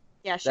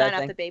 Yeah, shine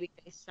up the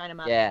babyface. Shine him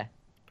up. Yeah.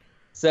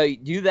 So you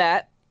do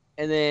that,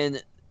 and then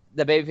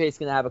the babyface is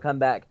going to have a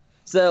comeback.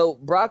 So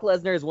Brock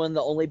Lesnar is one of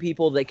the only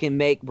people that can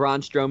make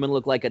Braun Strowman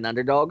look like an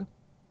underdog.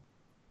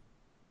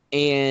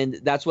 And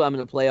that's what I'm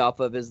going to play off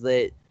of, is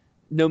that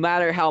no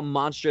matter how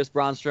monstrous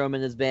Braun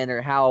Strowman has been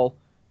or how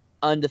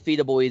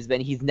undefeatable he's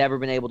been, he's never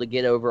been able to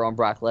get over on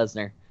Brock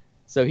Lesnar.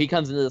 So he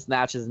comes into this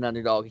match as an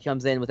underdog. He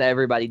comes in with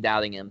everybody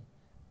doubting him.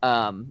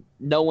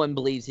 No one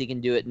believes he can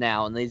do it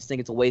now, and they just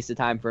think it's a waste of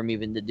time for him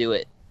even to do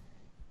it.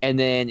 And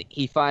then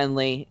he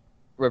finally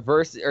let me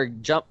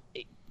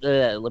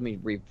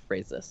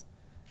rephrase this.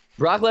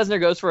 Brock Lesnar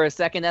goes for a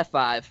second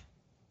F5.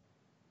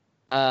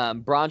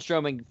 Braun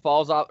Strowman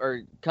falls off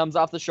or comes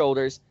off the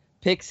shoulders,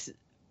 picks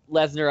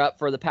Lesnar up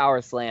for the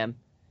power slam,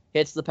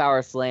 hits the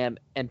power slam,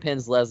 and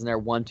pins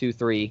Lesnar 1, 2,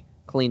 3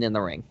 clean in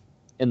the ring,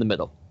 in the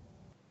middle.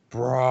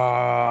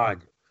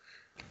 Braun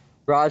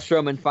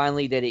Strowman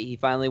finally did it. He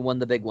finally won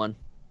the big one.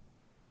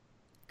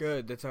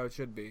 Good. That's how it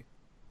should be.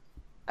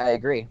 I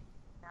agree.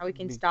 Now we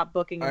can stop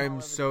booking him all I'm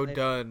over so the place.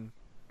 done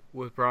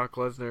with Brock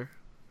Lesnar.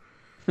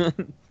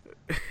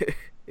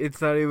 It's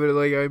not even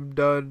like I'm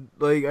done.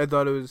 Like, I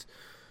thought it was...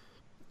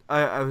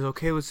 I was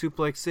okay with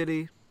Suplex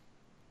City.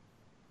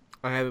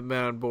 I haven't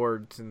been on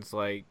board since,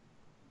 like...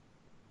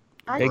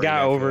 They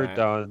got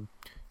overdone.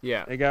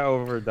 Yeah. They got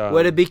overdone.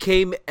 When it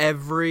became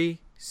every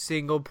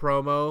single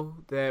promo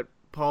that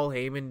Paul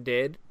Heyman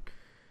did,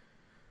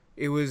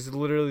 it was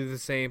literally the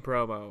same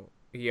promo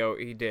he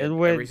did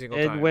every single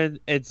time. And when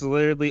it's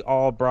literally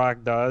all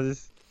Brock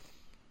does,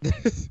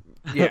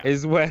 Yeah.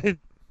 is when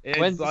it's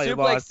When like Suplex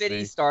lost City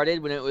me.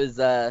 started, when it was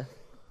A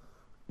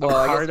I guess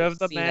part it was of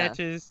the Cena.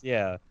 matches,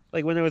 yeah.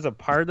 Like when it was a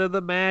part of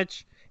the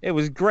match, it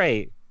was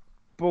great.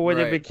 But when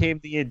it Right. became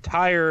the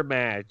entire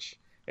match,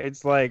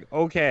 it's like,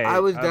 okay. I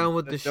was down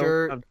with the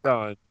shirt. I'm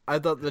done. I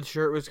thought the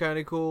shirt was kind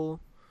of cool,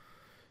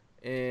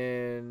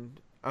 and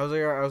I was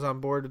like, I was on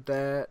board with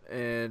that,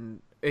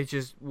 and it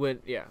just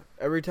went, yeah.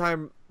 Every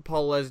time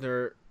Paul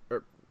Lesnar,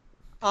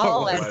 Paul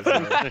Oh,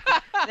 Lesnar.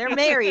 They're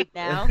married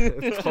now.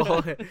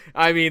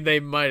 I mean, they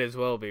might as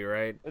well be,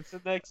 right? That's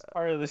the next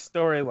part of the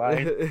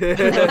storyline.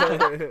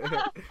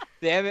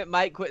 Damn it,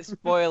 Mike! Quit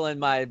spoiling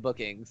my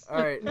bookings.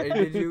 All right,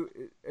 did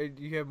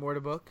you have more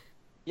to book?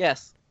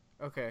 Yes.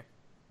 Okay.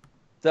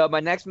 So my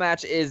next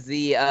match is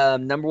the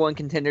number one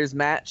contenders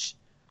match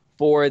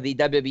for the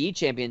WWE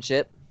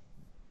Championship.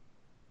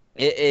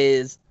 It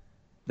is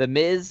The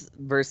Miz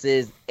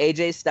versus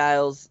AJ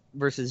Styles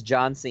versus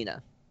John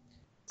Cena.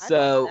 I don't know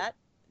So that.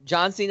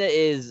 John Cena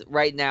is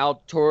right now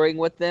touring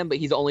with them, but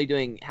he's only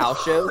doing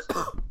house shows.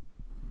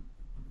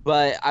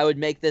 But I would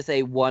make this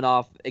a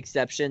one-off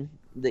exception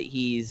that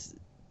he's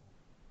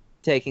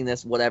taking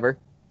this whatever.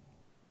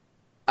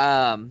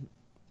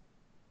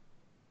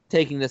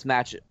 Taking this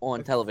match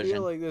on television. I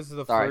feel like this is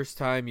the Sorry. first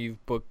time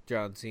you've booked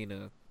John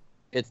Cena.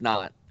 It's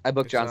not. I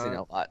booked It's John not?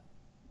 Cena a lot.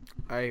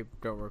 I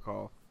don't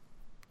recall.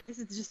 This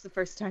is just the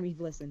first time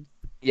you've listened.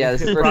 Yeah,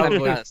 this is the first time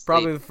probably, I've gone to sleep.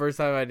 probably the first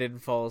time I didn't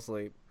fall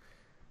asleep.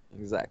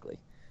 Exactly.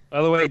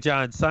 By the way,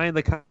 John, sign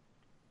the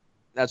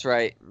That's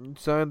right.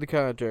 Sign the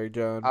contract,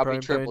 John. I'll be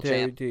Prime triple Time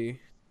champ. TNT.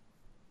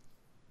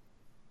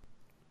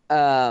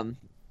 Um,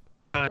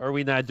 Or are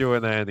we not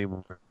doing that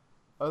anymore?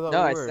 I thought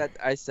no, we were.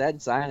 I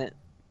said sign it.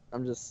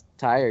 I'm just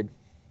tired.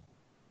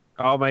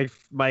 Oh, my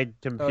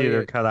computer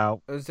yeah. cut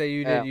out. Let's say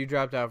you Yeah. did. You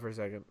dropped out for a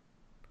second.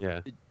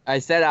 Yeah. I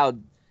said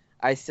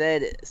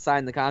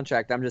sign the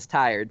contract. I'm just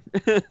tired.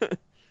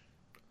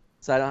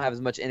 So I don't have as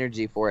much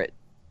energy for it.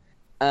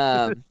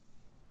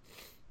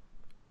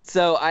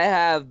 So I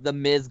have The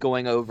Miz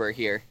going over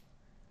here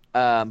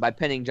by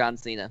pinning John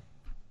Cena.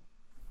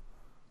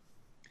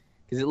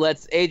 Because it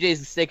lets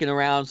AJ's sticking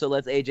around, so it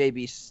lets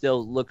AJ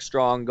still look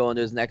strong going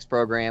to his next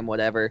program,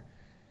 whatever.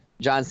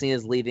 John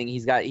Cena's leaving.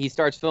 He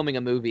starts filming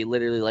a movie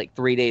literally like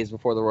 3 days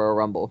before the Royal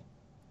Rumble.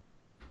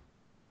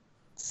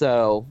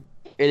 So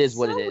it is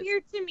what it is. So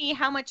weird to me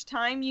how much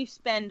time you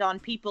spend on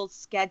people's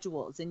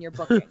schedules in your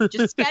booking.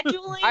 Just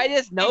scheduling I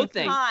just know and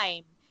things.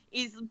 time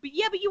is, but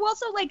you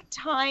also like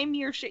time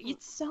your shit.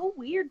 It's so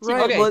weird to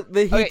Right, me. Okay. but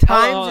he Okay,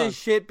 times hold on. his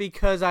shit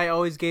because I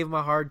always gave him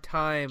a hard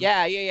time.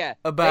 Yeah.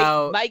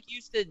 About- Mike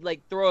used to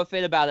like throw a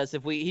fit about us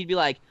if he'd be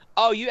like,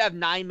 "Oh, you have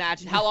 9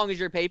 matches. How long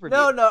is your pay per view?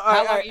 No, all How right,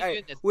 long all are you right.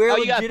 doing this? We're Oh,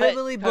 you gotta put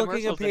legitimately booking a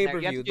commercials in there.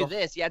 pay-per-view. You have to do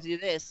this. You have to do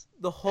this."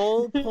 The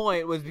whole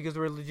point was because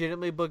we're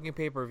legitimately booking a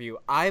pay-per-view.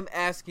 I'm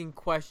asking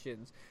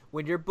questions.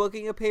 When you're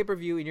booking a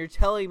pay-per-view and you're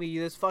telling me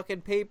this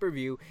fucking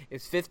pay-per-view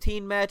is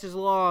 15 matches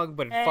long,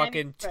 but in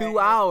fucking 2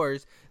 Anyway.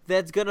 hours,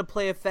 that's going to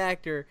play a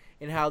factor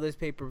in how this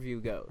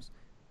pay-per-view goes.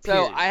 So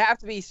Period. I have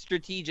to be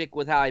strategic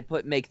with how I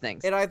make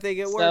things. And I think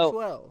it So- works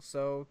well,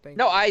 so thank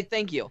No, you. I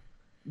thank you,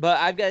 but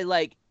I've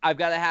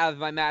got to have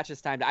my matches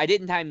timed. I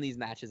didn't time these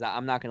matches.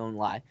 I'm not gonna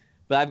lie,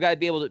 but I've got to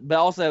be able to. But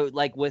also,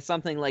 like with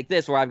something like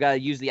this, where I've got to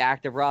use the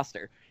active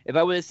roster. if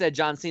I would have said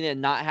John Cena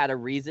and not had a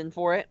reason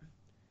for it,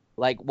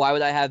 like why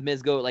would I have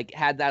Miz go? Like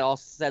had that all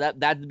set up,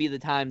 that'd be the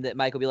time that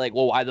Mike would be like,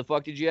 well, why the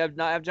fuck did you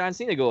not have John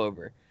Cena go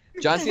over?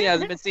 John Cena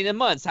hasn't been seen in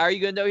months. How are you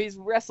gonna know he's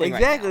wrestling?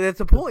 Exactly. Right now? That's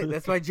the point.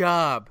 That's my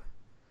job.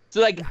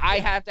 So like I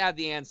have to have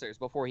the answers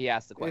before he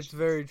asks the It's question.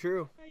 very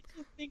true. I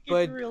just think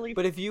But it's really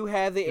but if you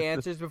have the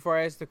answers before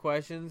I ask the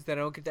questions, then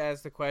I don't get to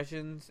ask the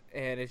questions,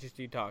 and it's just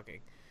you talking.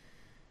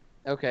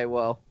 Okay,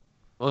 well,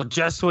 Well,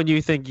 just when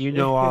you think you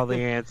know all the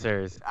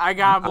answers, I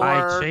got more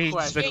I changed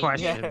the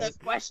questions.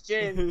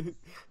 questions.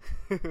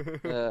 the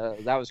question.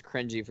 that was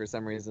cringy for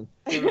some reason.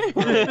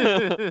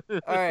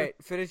 All right,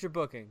 finish your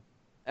booking.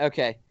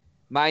 Okay,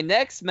 my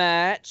next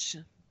match.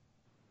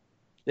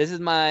 This is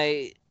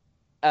my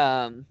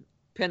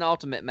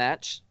penultimate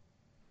match.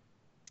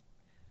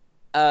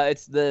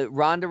 It's the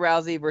Ronda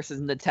Rousey versus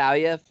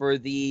Natalya for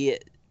the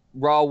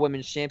Raw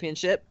Women's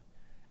Championship.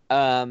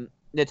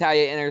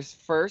 Natalya enters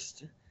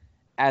first,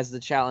 as the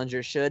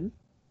challenger should.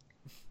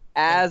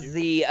 As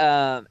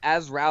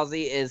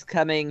Rousey is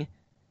coming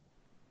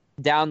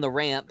down the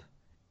ramp,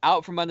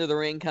 out from under the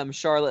ring comes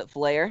Charlotte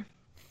Flair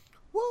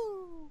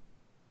Woo!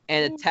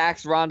 and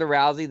attacks Ronda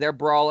Rousey. They're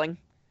brawling.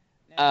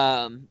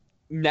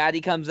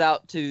 Natty comes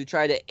out to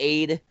try to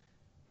aid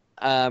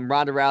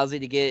Ronda Rousey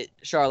to get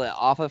Charlotte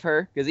off of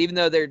her, because even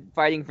though they're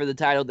fighting for the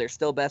title, they're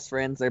still best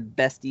friends. They're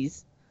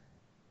besties.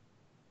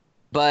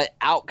 But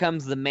out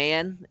comes the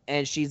man,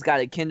 and she's got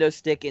a kendo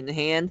stick in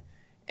hand,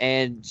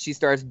 and she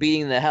starts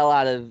beating the hell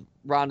out of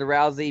Ronda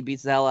Rousey,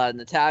 beats the hell out of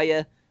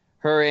Natalya.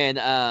 Her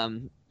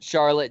and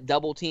Charlotte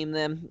double team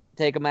them,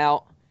 take them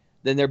out.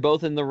 Then they're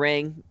both in the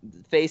ring,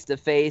 face to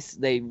face.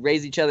 They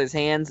raise each other's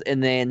hands,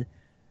 and then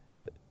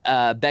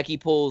Becky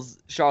pulls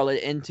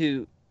Charlotte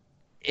into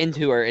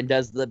her and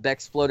does the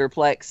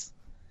Bexploderplex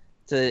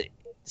to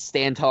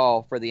stand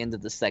tall for the end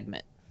of the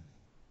segment.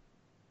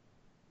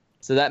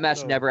 So that match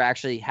So- never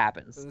actually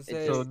happens. So It's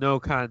say- So just, no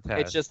contest.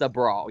 it's just a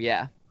brawl,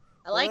 yeah.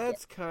 I like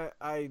That's kind.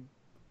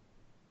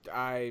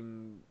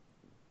 I'm.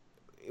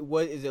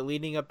 What is it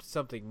leading up to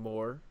something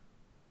more?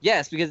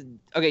 Yes, because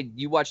okay,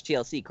 you watch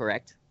TLC,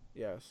 correct?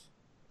 Yes.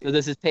 So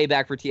this is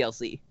payback for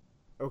TLC,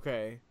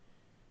 Okay.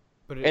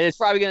 But and it's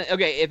probably gonna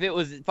if it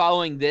was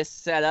following this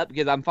setup,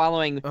 because I'm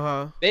following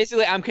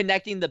basically I'm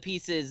connecting the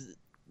pieces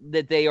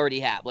that they already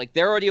have. Like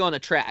they're already on a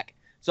track,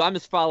 so I'm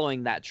just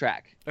following that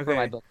track for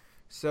my Okay. book.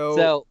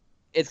 So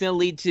It's gonna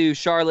lead to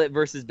Charlotte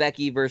versus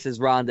Becky versus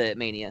Ronda at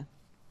Mania.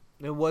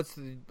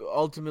 and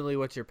ultimately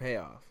what's your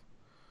payoff?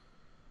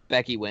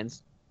 Becky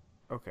wins.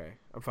 Okay,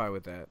 I'm fine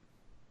with that.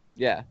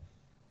 Yeah,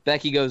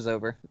 Becky goes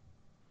over,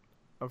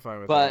 I'm fine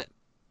with but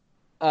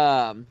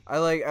that. I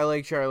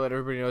like Charlotte.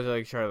 Everybody knows I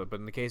like Charlotte, but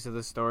in the case of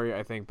this story,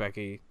 I think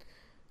Becky,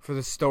 for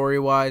the story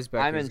wise,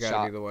 I'm Becky's in got to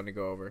shock. be the one to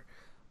go over.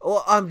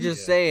 Well, I'm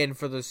just saying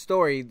for the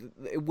story,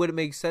 it wouldn't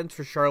make sense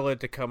for Charlotte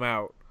to come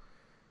out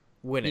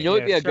winning. You know,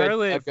 it'd be a good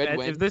Charlotte,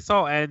 win. if this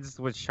all ends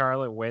with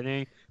Charlotte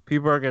winning,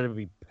 people are gonna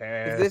be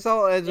pissed. If this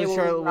all ends They with will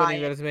Charlotte winning, that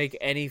riot. doesn't make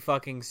any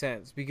fucking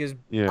sense. Because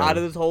Yeah. out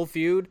of this whole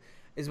feud,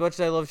 as much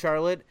as I love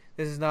Charlotte,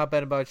 this has not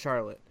been about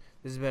Charlotte.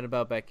 This has been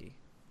about Becky.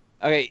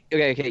 Okay.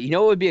 You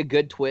know what would be a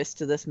good twist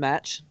to this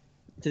match,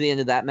 to the end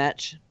of that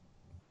match,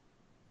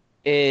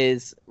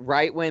 is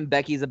right when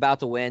Becky's about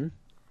to win,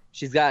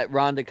 she's got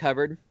Ronda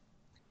covered,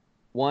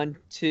 1,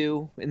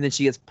 2, and then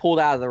she gets pulled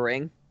out of the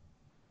ring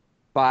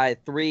by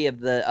 3 of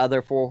the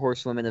other 4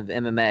 horsewomen of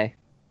MMA,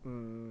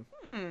 Mm.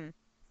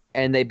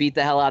 and they beat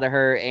the hell out of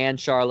her and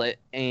Charlotte,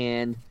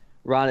 and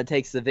Ronda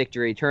takes the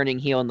victory, turning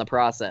heel in the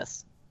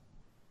process.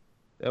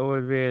 That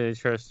would be an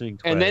interesting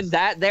twist. And then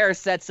that there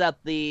sets up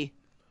the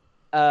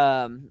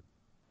 4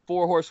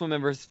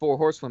 horsewomen versus 4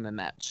 horsewomen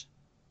match.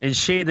 And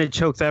Shayna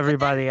chokes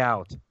everybody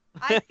out.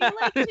 I feel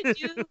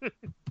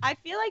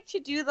like to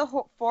do the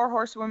 4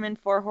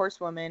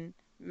 horsewomen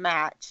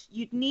match,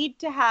 you'd need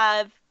to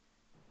have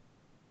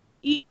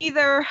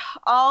either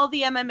all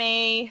the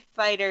MMA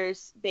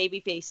fighters baby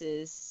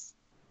faces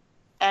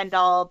and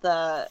all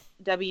the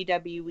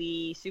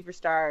WWE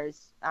superstars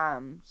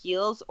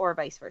heels, or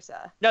vice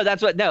versa.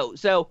 No,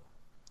 so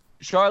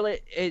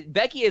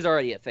Becky is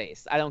already a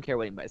face. I don't care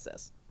what anybody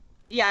says.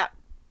 Yeah,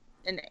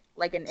 an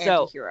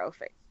So- anti-hero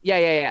face.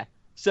 Yeah.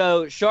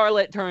 So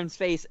Charlotte turns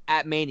face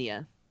at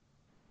Mania,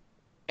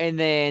 and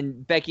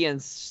then Becky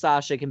and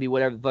Sasha can be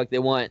whatever the fuck they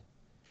want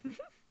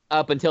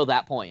up until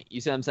that point. You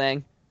see what I'm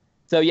saying?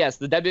 So yes,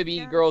 the WWE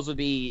Yeah. girls would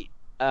be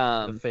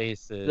The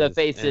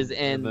faces.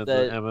 and then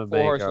the MMA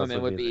 4 girls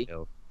horsewomen would be. the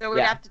heel. So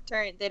Yeah.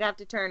 they'd have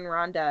to turn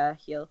Ronda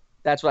heel.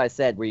 That's what I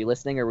said. Were you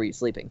listening or were you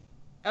sleeping?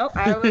 Oh,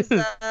 I was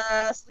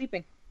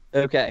sleeping.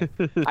 Okay.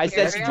 I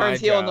said she Carry turns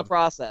on. heel in the job.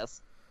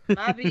 process.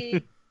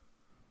 Bobby.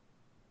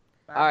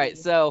 All right,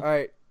 so All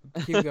right,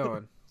 keep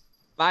going.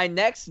 my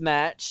next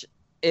match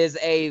is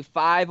a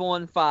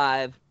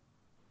 5-on-5,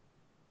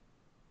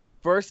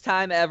 first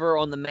time ever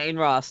on the main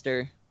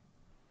roster,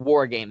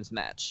 War Games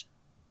match.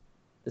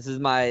 This is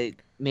my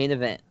main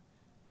event.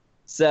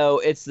 So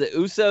it's the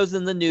Usos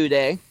and the New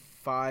Day.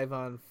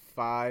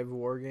 5-on-5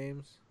 war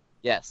games.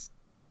 Yes.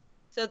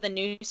 So the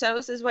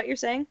Nusos is what you're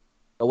saying?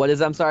 What is?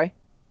 I'm sorry.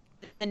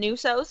 The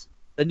Newsos.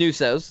 the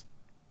Newsos,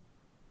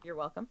 You're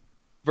welcome.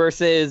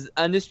 versus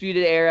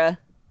Undisputed Era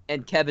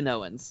and Kevin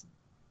Owens.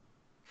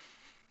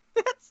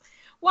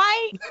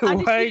 Why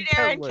Undisputed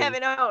Era and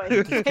Kevin? Kevin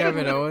Owens?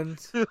 Kevin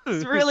Owens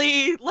It's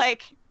really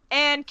like,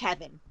 and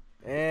Kevin.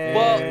 and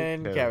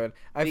Well, Kevin.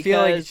 I feel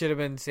like it because- should have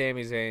been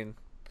Sami Zayn.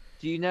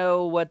 Do you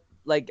know what?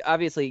 Like,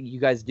 obviously, you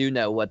guys do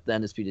know what the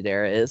Undisputed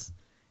Era is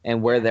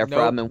and where they're Nope,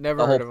 from and what never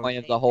the whole heard of 'em. point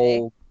of the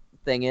whole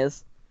thing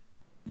is.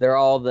 They're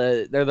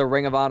the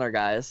Ring of Honor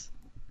guys.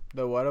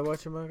 The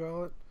what you might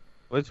call it?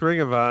 What's Ring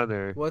of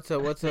Honor? What's a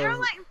They're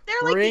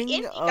like Ring the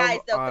indie of guys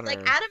though. 'Cause, like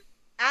Honor.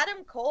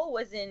 Adam Cole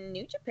was in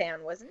New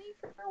Japan, wasn't he?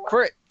 For a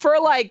while? For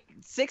like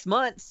 6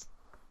 months.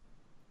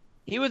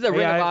 He was a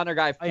Ring of Honor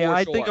guy for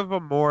I sure. think of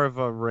him more of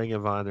a Ring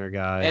of Honor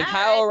guy. And Yeah,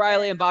 Kyle it's-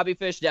 O'Reilly and Bobby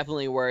Fish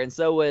definitely were, and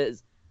so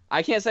was.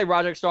 I can't say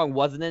Roderick Strong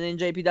wasn't in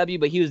NJPW,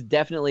 but he was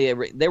definitely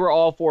they were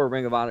all four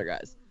Ring of Honor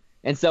guys,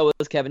 and so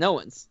was Kevin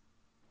Owens.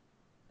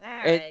 All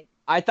right.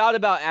 I thought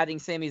about adding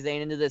Sami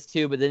Zayn into this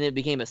too, but then it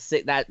became Then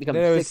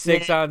it was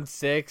 6 man. on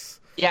 6.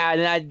 Yeah,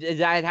 and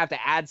then I'd have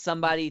to add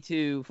somebody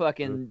to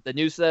fucking the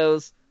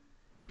Newsos.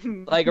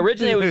 Like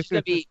originally it was just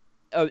gonna be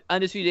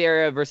Undisputed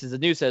Era versus the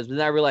Newsos, but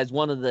then I realized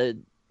one of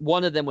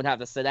them would have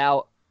to sit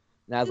out,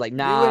 and I was like,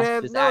 nah. you would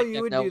have just no. add You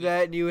Kevin would do Owens.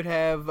 that, and you would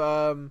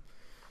have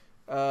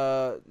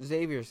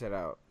Xavier set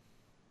out.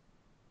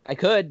 I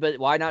could, but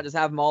why not just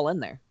have them all in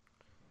there?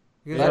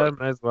 Because Yeah,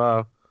 might as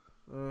well.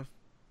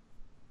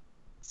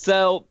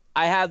 So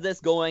I have this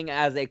going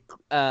as a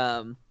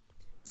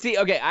see,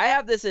 okay, I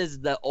have this as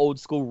the old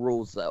school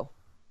rules though,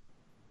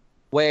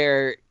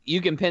 where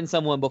you can pin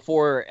someone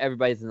before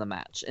everybody's in the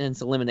match, and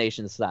it's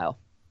elimination style.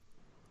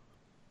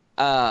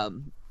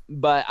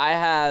 But I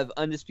have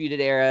Undisputed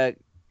Era,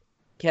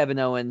 Kevin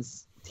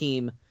Owens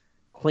team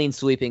clean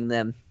sweeping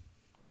them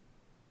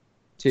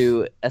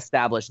to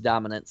establish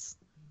dominance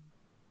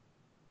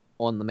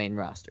on the main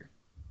roster.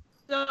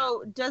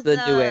 So does The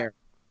new era.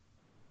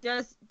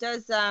 does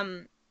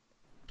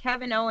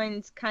Kevin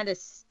Owens kind of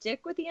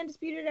stick with the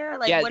Undisputed Era?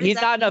 Like, Yeah, what does he's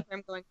that not mean a- for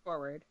him going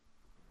forward?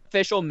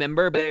 Official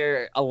member, but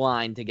they're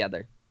aligned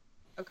together.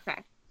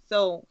 Okay,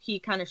 so he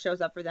kind of shows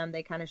up for them.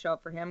 They kind of show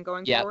up for him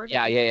going Yeah, forward.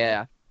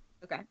 yeah.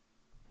 Okay,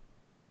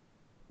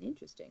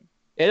 interesting.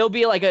 It'll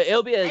be a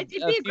It'd be a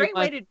few great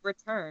way month to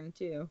return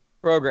too.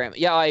 program.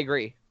 Yeah, I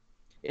agree.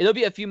 It'll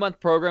be a few month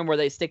program where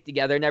they stick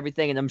together and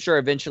everything, and I'm sure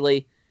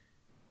eventually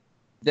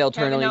they'll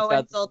turn Kevin on each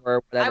Owens other will-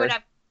 or whatever.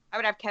 I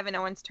would have Kevin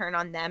Owens turn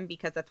on them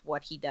because that's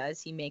what he does.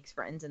 He makes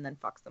friends and then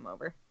fucks them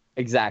over.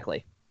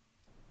 Exactly.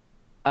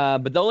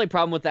 But the only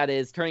problem with that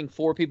is turning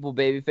 4 people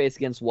babyface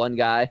against one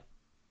guy.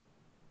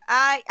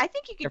 I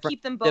think you could Different-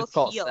 keep them both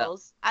difficult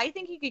heels. I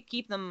think you could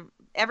keep them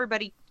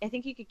everybody. I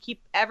think you could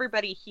keep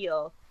everybody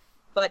heel,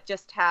 but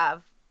just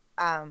have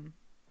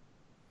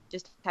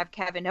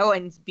Kevin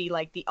Owens be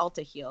like the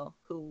Ulta heel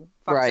who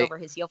fucks Right. over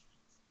his heel.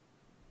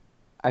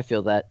 I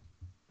feel that.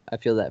 I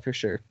feel that for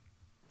sure.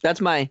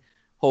 That's my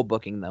whole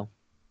booking, though.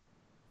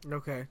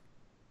 Okay.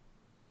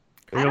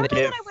 We I don't don't know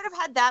get that I would have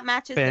had that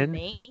match as the Finn.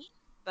 main,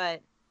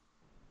 but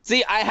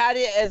See, I had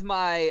it as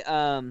my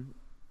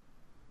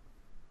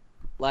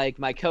like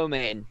my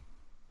co-main,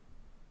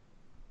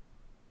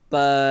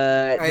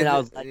 but then I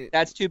was like,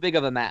 that's too big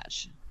of a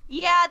match.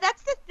 yeah,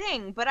 that's the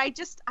thing. But I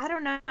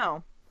don't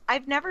know.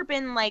 I've never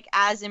been like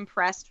as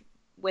impressed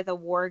with a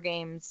War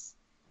Games.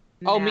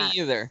 Oh, me match.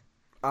 either.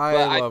 I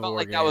But I love felt War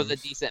like that was a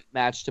Games. decent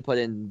match to put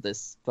in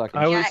this fucking.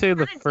 I would Yeah, say it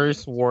the kinda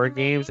first seems War to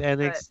me, Games but-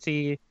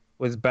 NXT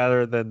was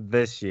better than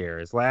this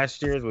year's.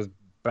 Last year's was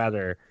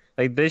better.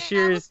 Like this Yeah,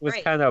 it year's was was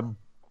great. kind of,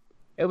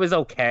 it was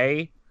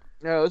okay.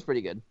 No, it was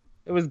pretty good.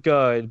 It was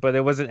good, but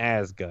it wasn't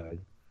as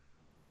good.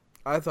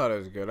 I thought it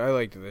was good. I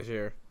liked it this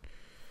year.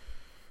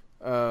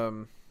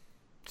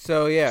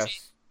 So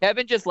yes,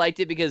 Kevin just liked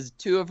it because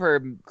 2 of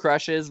her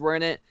crushes were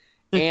in it,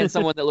 and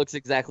someone that looks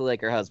exactly like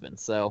her husband.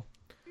 So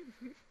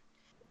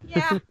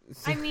Yeah,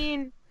 I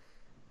mean,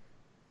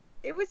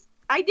 it was.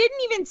 I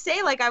didn't even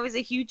say like I was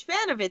a huge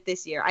fan of it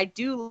this year. I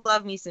do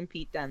love me some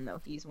Pete Dunne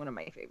though. He's one of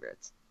my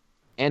favorites.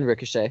 and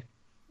Ricochet.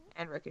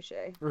 And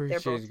Ricochet.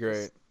 Ricochet's both great.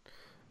 just-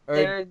 All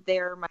right,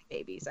 They're my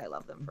babies. I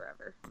love them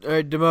forever. all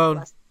right,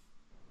 Damone,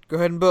 go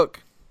ahead and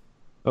book.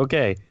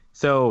 Okay,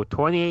 so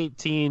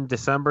 2018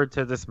 December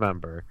to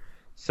December.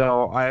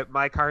 So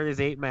my card is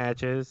 8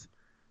 matches.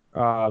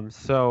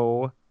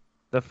 So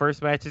the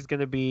first match is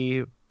going to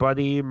be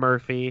Buddy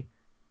Murphy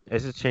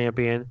as a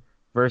champion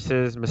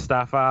versus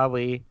Mustafa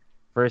Ali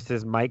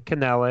versus Mike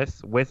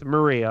Kanellis with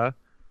Maria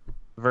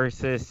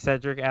versus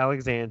Cedric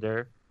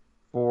Alexander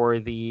for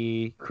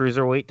the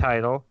Cruiserweight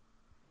title.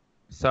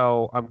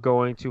 So I'm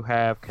going to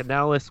have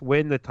Kanellis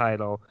win the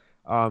title.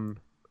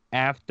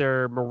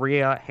 After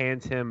Maria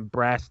hands him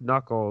brass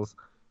knuckles,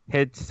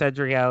 hits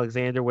Cedric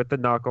Alexander with the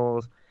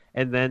knuckles,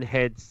 and then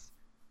hits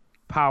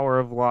Power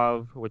of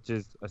Love, which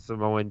is a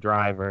Samoan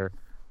driver,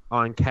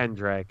 on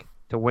Kendrick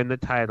to win the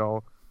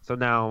title. So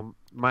now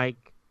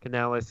Mike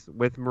Kanellis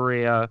with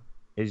Maria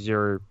is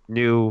your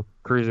new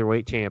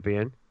Cruiserweight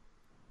champion.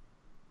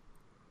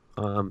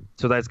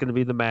 So that's going to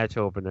be the match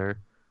opener.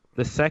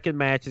 the second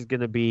match is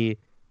going to be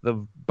the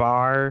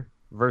Bar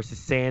versus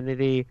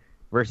Sanity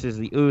versus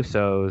the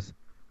Usos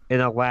in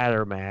a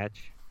ladder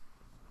match.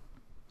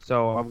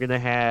 So I'm going to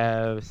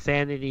have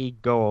Sanity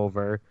go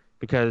over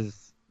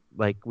because,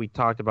 like we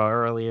talked about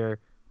earlier,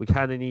 we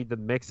kind of need to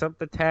mix up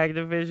the tag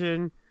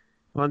division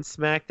on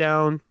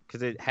SmackDown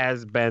because it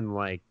has been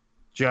like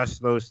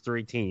just those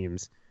three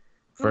teams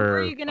for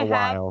a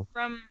while.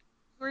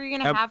 Who are you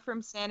gonna have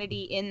from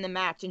Sanity in the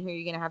match, and who are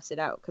you gonna have sit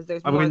out? Because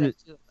there's I'm more gonna- than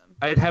two of them.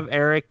 I'd have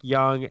Eric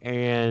Young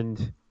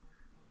and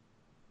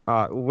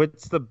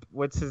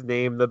what's his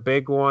name? The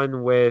big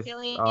one with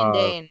Killian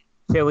Dane.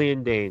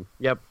 Killian Dane.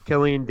 Yep,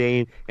 Killian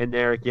Dane and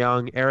Eric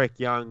Young. Eric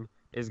Young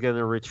is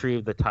gonna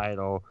retrieve the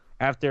title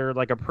after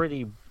like a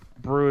pretty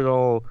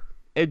brutal.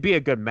 It'd be a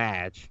good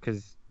match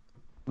because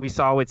we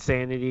saw what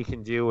Sanity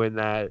can do in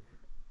the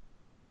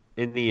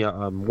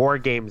War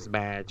Games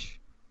match,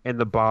 and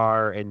the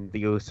Bar and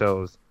the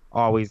Usos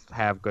always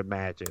have good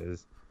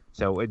matches.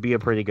 So it'd be a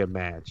pretty good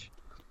match.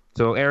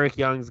 So Eric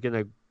Young's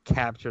gonna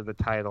capture the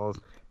titles,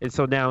 and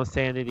so now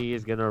Sanity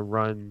is gonna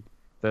run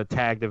the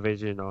tag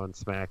division on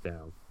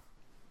SmackDown.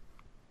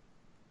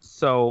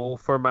 So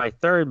for my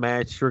third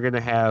match, we're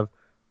gonna have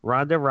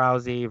Ronda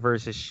Rousey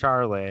versus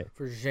Charlotte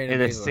For Shayna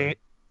in a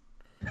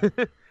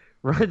Baszler.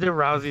 Ronda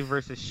Rousey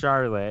versus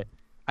Charlotte.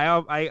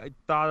 I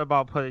thought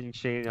about putting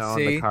Shayna on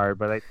the See? card,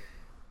 but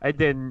I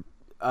didn't.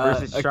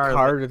 Versus A Charlotte.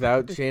 card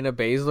without Shayna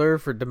Baszler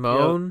for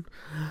Damone.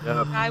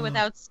 Yep. Guy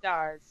without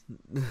stars.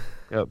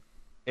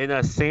 In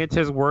a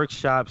Santa's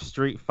Workshop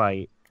street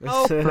fight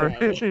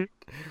Okay.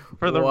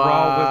 for the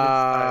Raw Women's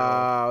title.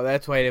 Wow,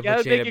 that's why he didn't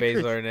put Gotta make Shayna it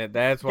Baszler in it.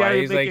 That's gotta why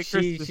he's make like, it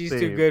Christmas she's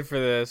too themed. good for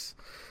this.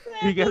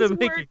 You gotta Santa's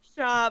make it-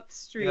 Workshop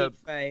street Yep.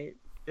 fight.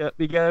 Yep,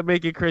 you gotta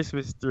make it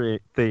Christmas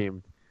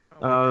themed.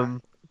 Oh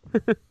my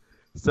God.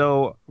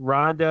 So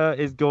Ronda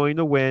is going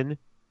to win,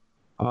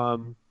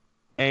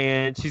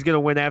 and she's gonna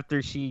win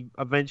after she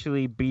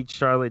eventually beats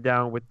Charlotte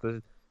down with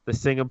the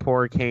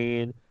Singapore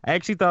Cane. I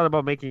actually thought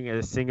about making it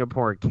a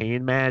Singapore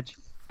Cane match,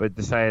 but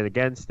decided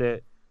against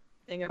it.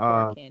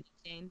 Singapore candy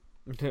cane.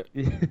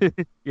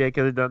 Yeah,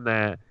 could have done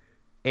that.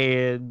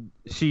 And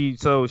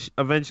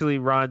eventually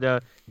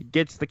Ronda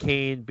gets the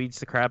cane, beats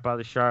the crap out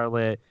of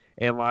Charlotte,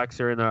 and locks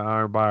her in an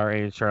armbar,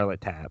 and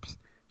Charlotte taps.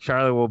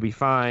 Charlotte will be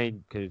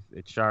fine because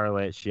it's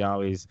Charlotte. She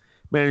always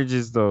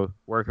manages to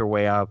work her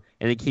way up,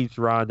 and it keeps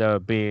Ronda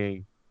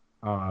being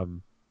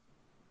on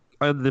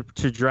the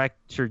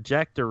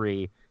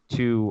trajectory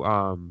to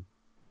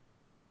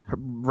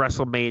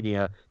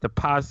WrestleMania, to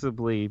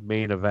possibly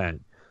main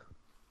event.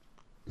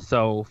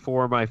 So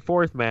for my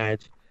fourth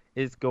match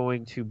is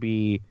going to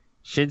be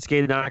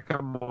Shinsuke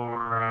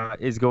Nakamura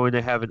is going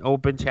to have an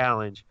open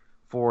challenge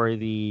for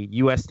the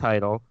U.S.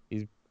 title.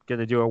 He's going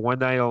to do a one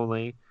night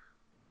only.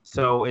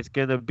 So it's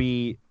going to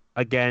be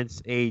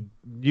against a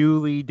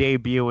newly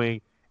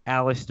debuting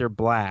Aleister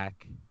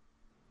Black.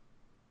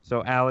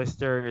 So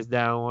Aleister is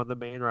now on the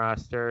main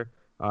roster,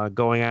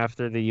 going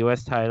after the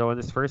U.S. title in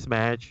his first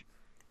match.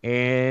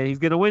 And he's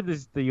going to win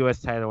the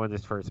U.S. title in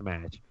his first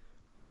match.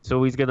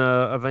 So he's going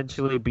to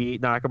eventually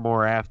beat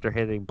Nakamura after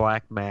hitting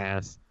Black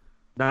Mass.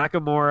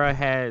 Nakamura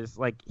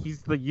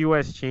he's the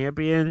U.S.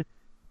 champion,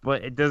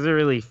 but it doesn't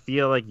really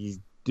feel like he's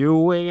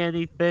doing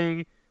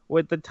anything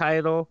with the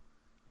title.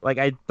 Like,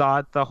 I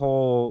thought the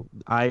whole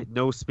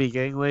no speak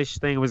English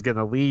thing was going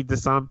to lead to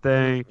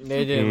something.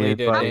 They didn't lead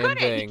to a How damn could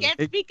it? He thing.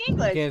 can't speak He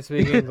English. can't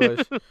speak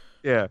English.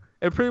 Yeah,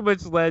 it pretty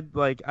much led,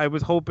 I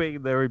was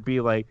hoping there would be,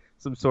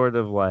 some sort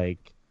of,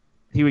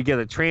 he would get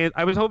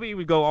I was hoping he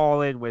would go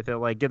all in with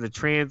it, get a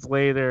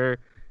translator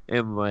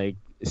and,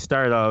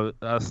 start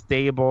a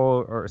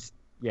stable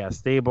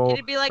stable.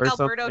 It'd be like or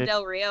Alberto something.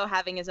 Del Rio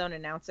having his own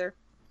announcer.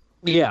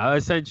 Yeah,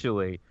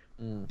 essentially.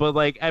 Mm. But,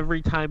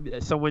 every time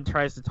someone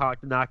tries to talk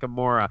to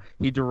Nakamura,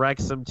 he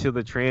directs them to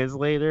the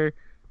translator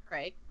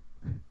Right.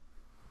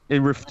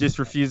 and just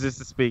refuses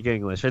to speak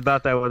English. I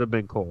thought that would have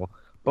been cool.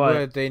 But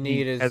what they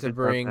need he is to hasn't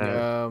done bring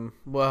that.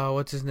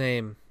 what's his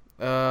name?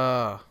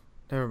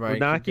 Never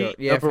mind. Funaki? Keep go-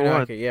 Yeah, Number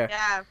one. Funaki, yeah.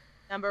 Yeah.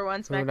 Number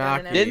one SmackDown. Funaki.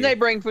 announcer. Didn't they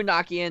bring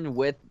Funaki in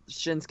with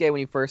Shinsuke when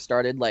he first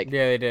started? Yeah,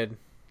 they did.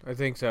 I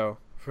think so.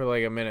 For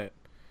a minute.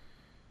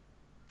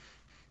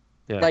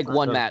 Yeah.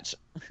 One match.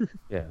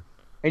 Yeah.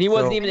 And he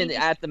wasn't So- even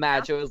at the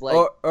match. It was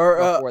or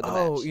before the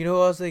match. you know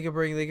what else they could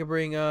bring? They could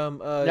bring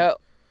no,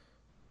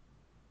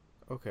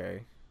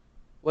 Okay.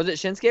 was it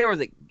Shinsuke or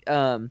was it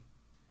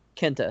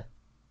Kenta?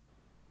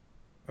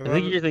 I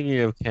think you're thinking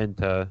of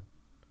Kenta.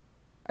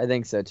 I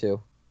think so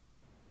too.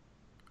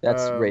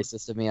 That's Um,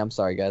 racist of me. I'm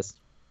sorry, guys.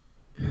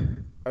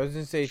 I was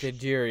gonna say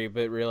Tajiri,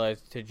 but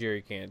realized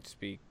Tajiri can't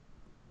speak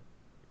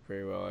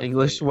very well.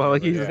 English while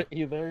he's yeah.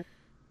 either.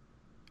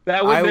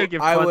 That would I make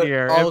it I would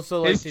funnier. If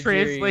also like his Tajiri-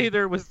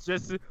 translator was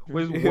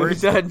was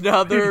worse.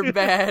 another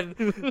bad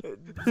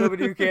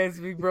somebody who can't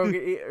speak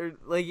broken,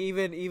 or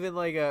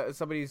even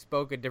somebody who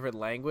spoke a different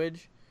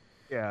language,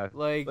 Yeah.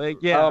 like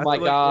Yeah. Oh my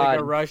like God.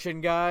 a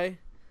Russian guy.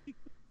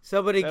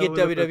 Somebody That get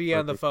would've been WWE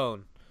on the perfect.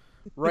 phone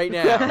right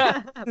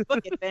now.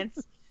 Book it,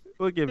 Vince.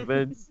 Look at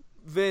Vince.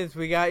 Vince,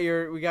 we got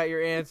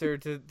your answer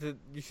to your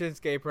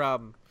Shinsuke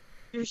problem.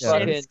 Your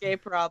Fucking-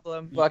 Shinsuke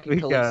problem. Fucking We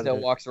got Kalisto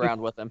it. walks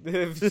around with him.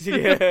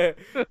 Yeah.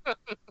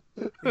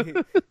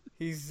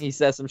 He's He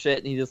says some shit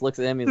and he just looks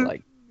at him. He's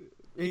like,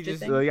 he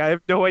just Like, I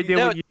have no idea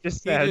No, what you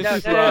just he said.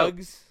 just No, no, no.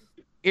 shrugs.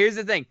 "Here's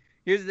the thing.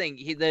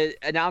 The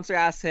announcer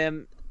asks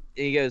him.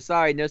 He goes,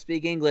 "Sorry, no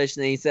speak English."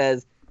 And then he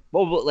says,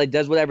 "Well, like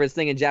does whatever his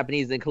thing in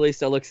Japanese." Then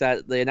Kalisto looks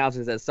at the announcer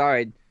and says,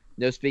 "Sorry,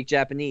 no speak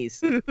Japanese."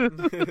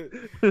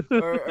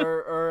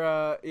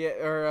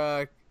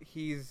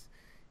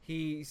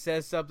 He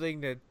says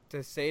something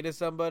to say to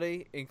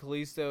somebody, and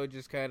Kalisto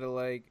just kind of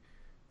like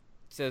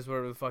says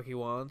whatever the fuck he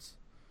wants.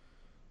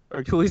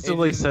 Or Kalisto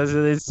like says it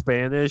in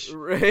Spanish.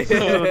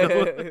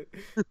 Right.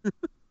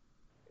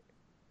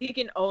 He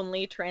can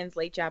only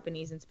translate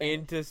Japanese and Spanish.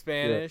 Into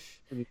Spanish.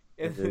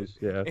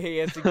 Yeah. He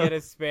has to get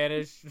a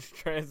Spanish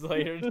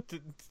translator to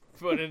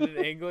put it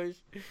in English.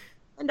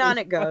 And on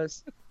it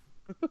goes.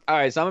 All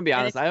right, so I'm gonna be And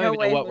honest. it's I don't no even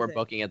way know what was we're it.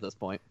 booking at this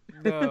point.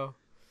 No.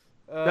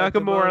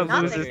 Nakamura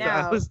Demone's loses Nothing to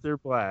now.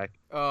 Aleister Black.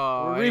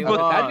 Oh, Rebook- he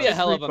That'd be a lost.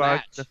 hell of a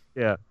match.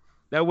 Yeah,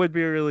 that would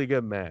be a really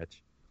good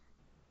match.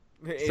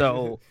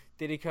 So,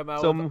 did he come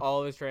out so- with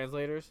all of his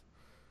translators?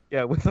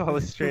 yeah, with all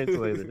his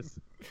translators.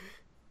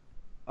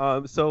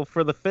 So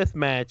for the fifth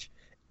match,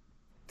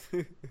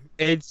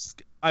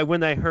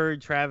 when I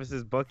heard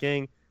Travis's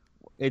booking,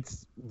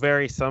 it's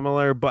very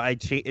similar,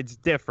 but it's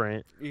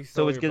different.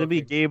 So it's going to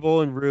be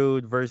Gable and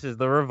Rude versus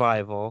the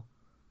Revival,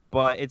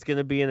 but it's going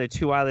to be in a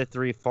 2 out of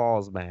 3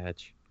 falls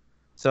match.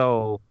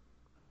 So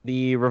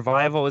the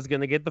Revival is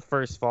going to get the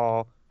first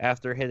fall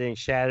after hitting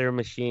Shatter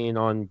Machine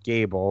on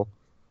Gable.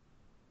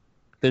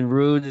 Then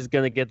Rude is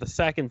going to get the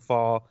second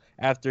fall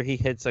after he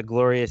hits a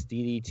Glorious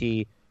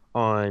DDT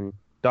on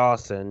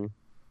Dawson.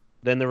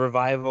 Then the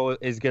Revival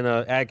is going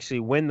to actually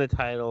win the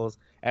titles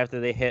after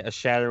they hit a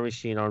Shatter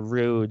Machine on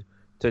Rude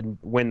to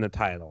win the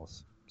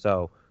titles.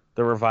 So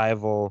the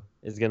Revival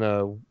is going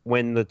to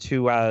win the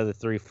 2 out of the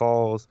 3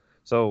 falls.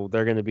 So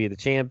they're going to be the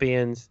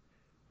champions.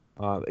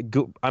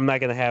 I'm not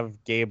going to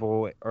have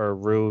Gable or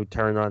Rude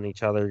turn on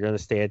each other. They're going to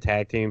stay a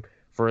tag team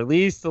for at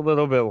least a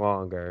little bit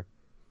longer.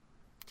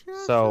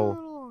 Just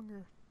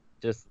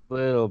a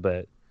little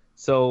bit.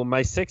 So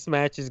my sixth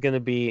match is going to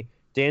be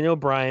Daniel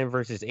Bryan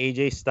versus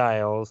AJ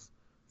Styles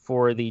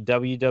for the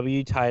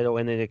WWE title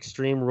in an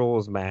Extreme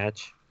Rules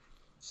match.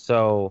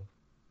 So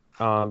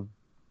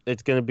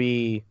it's going to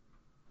be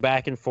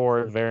back and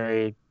forth.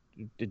 It's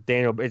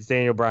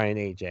Daniel Bryan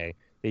AJ.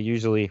 They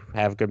usually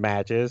have good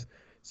matches.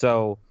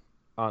 So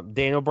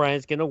Daniel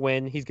Bryan's going to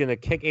win. He's going to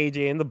kick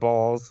AJ in the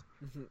balls.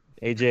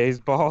 AJ's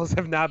balls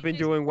have not been AJ's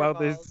doing poor well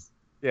balls.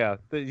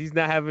 he's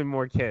not having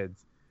more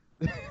kids.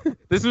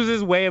 This was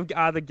his way of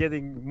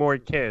getting more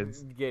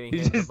kids. Getting He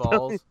hit in the just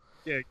balls.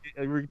 Yeah,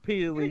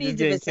 repeatedly Who just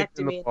needs a getting kicked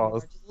in vasectomy the anymore?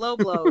 balls. Just low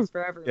blows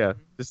for everyone. Yeah,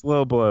 just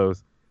low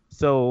blows.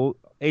 So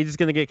AJ's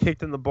gonna get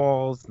kicked in the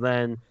balls.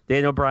 Then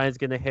Daniel Bryan's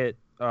gonna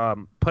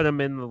put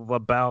him in the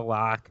label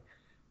lock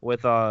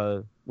with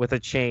a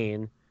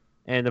chain,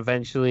 and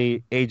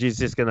eventually AJ's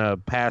just gonna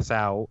pass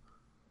out.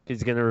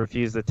 He's gonna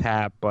refuse the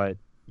tap, but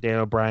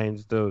Daniel Bryan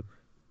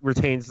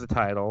retains the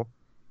title.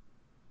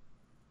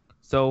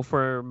 So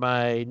for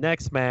my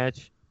next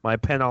match, my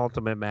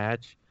penultimate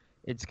match,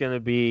 it's gonna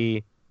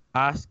be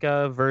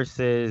Asuka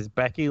versus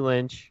Becky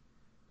Lynch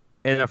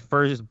in a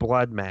first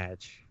blood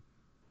match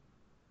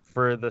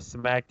for the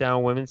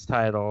SmackDown Women's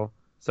title.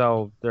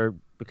 So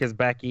because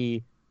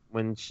Becky,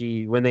 when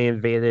they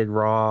invaded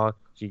Raw,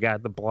 she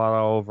got the blood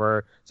all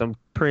over. So I'm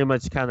pretty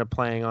much kind of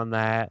playing on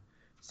that.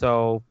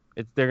 So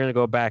they're gonna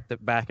go back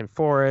and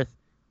forth.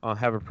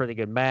 Have a pretty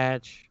good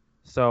match.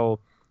 So,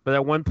 but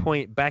at one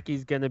point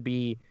Becky's gonna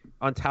be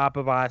on top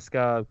of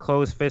Asuka,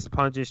 closed fist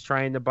punches,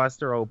 trying to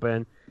bust her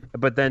open.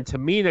 But then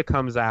Tamina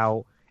comes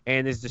out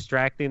and is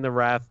distracting the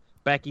ref.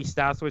 Becky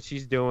stops what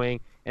she's doing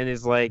and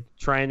is like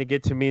trying to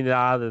get Tamina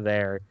out of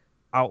there.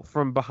 Out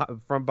from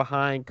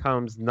behind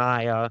comes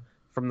Nia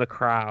from the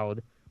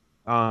crowd.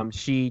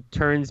 She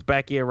turns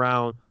Becky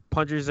around,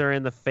 punches her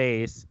in the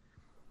face,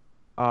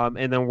 and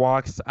then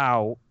walks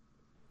out.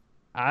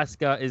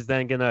 Asuka is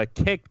then gonna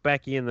kick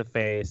Becky in the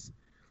face,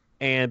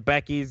 and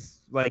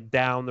Becky's like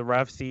down. The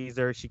ref sees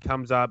her. She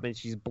comes up and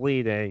she's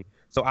bleeding.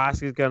 So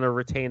Asuka's gonna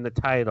retain the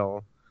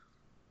title.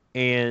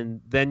 And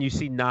then you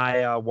see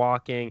Nia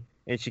walking,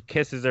 and she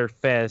kisses her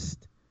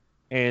fist.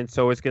 And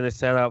so it's gonna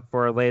set up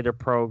for a later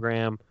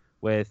program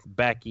with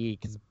Becky,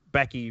 because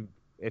Becky,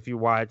 if you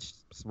watch,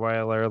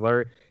 spoiler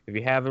alert, if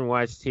you haven't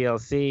watched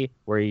TLC,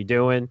 what are you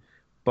doing?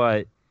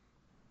 But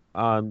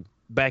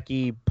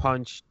Becky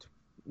punched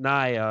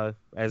Nia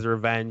as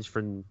revenge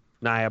for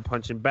Nia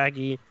punching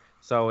Becky.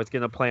 So it's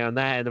going to play on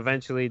that, and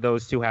eventually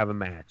those two have a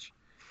match.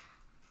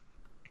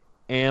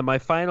 And my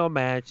final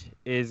match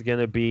is going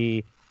to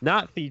be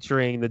not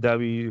featuring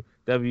the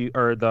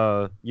or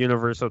the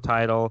Universal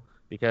title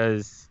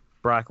because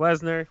Brock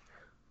Lesnar.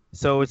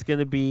 So it's going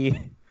to be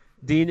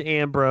Dean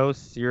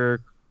Ambrose,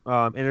 your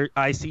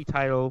IC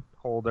title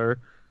holder,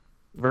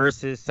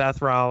 versus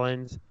Seth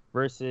Rollins,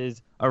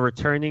 versus a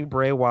returning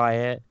Bray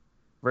Wyatt,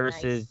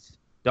 versus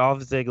Dolph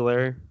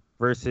Ziggler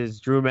versus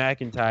Drew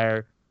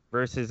McIntyre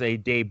versus a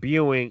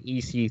debuting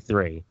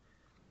EC3.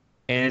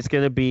 And it's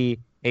going to be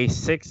a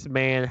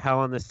 6-man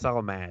Hell in a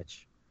Cell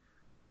match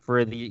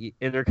for the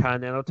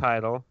Intercontinental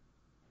title.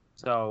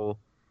 So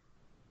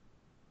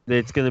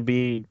it's going to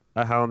be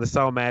a Hell in a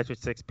Cell match with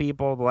 6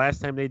 people. The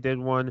last time they did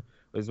one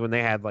was when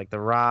they had like The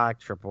Rock,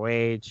 Triple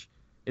H.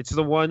 It's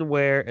the one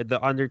where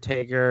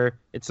Undertaker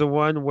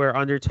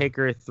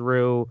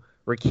threw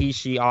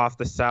Rikishi off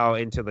the cell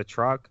into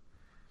the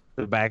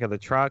back of the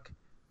truck.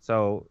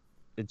 So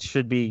it's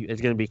going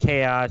to be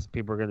chaos.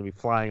 People are going to be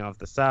flying off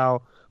the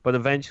cell. But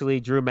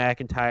eventually Drew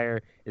McIntyre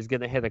is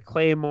going to hit a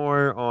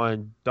Claymore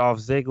on Dolph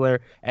Ziggler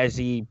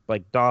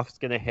Dolph's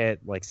going to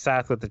hit like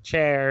Seth with the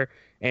chair.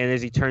 And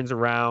as he turns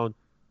around,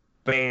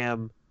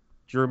 bam,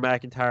 Drew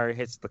McIntyre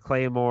hits the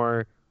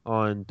Claymore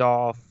on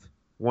Dolph.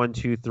 1,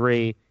 2,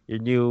 3. Your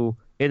new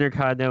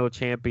Intercontinental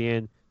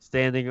Champion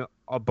standing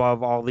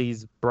above all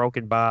these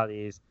broken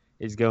bodies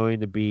is going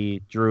to be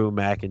Drew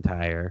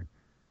McIntyre.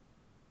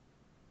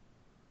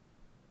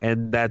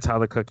 And that's how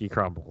the cookie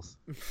crumbles.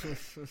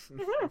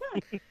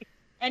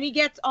 And he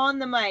gets on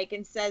the mic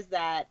and says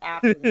that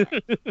after the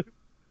match.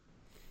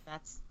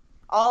 That's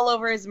all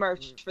over his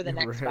merch for the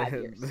next 5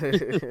 years.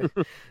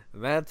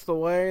 That's the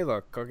way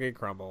the cookie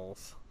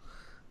crumbles.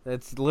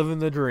 That's living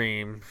the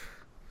dream.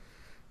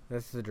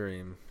 That's the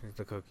dream. It's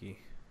the cookie.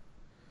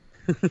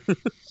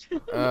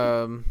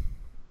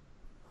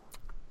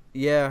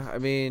 Yeah, I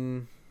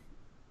mean,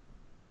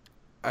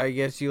 I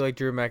guess you like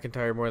Drew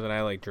McIntyre more than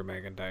I like Drew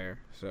McIntyre,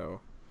 so.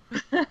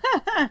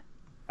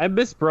 I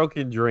miss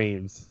Broken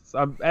Dreams.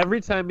 So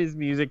every time his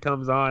music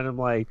comes on, I'm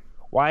like,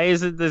 why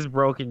isn't this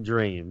Broken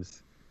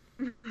Dreams?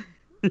 Not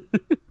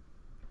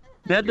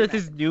that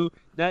his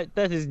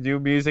new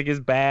music is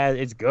bad,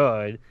 it's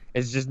good.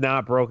 It's just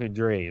not Broken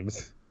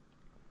Dreams.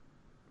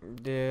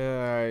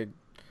 Yeah,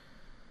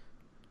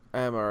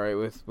 I'm alright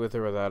with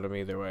or without him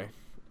either way.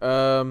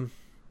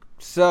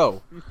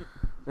 So.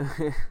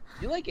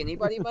 You like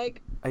anybody,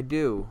 Mike? I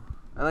do.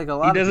 I like a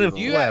lot of people.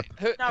 He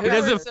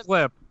doesn't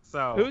flip.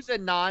 So Who's a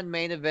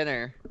non-main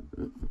eventer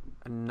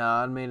A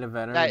non-main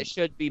eventer that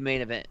should be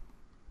main event?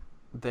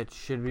 that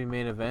should be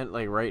main event,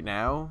 like right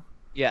now?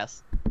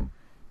 Yes.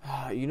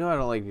 You know I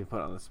don't like to be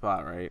put on the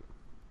spot, right?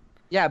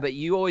 Yeah, but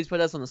you always put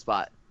us on the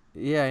spot.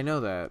 Yeah, I know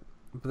that.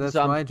 But that's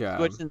So my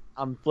job.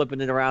 I'm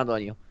flipping it around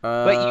on you.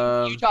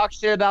 But you talk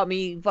shit about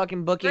me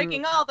fucking booking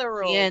Breaking all the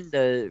rules. and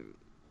to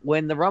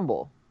win the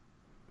Rumble.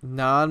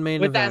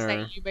 Non-main With that eventer.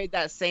 same, you made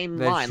that same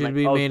That line. should like,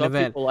 be oh, main some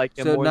event. people like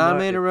him So more than I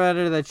non-main do.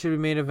 eventer that should be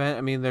main event.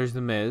 I mean, there's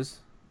The Miz.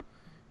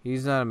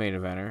 He's not a main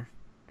eventer.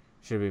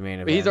 Should be main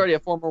event. But he's already a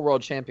former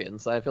world champion,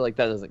 so I feel like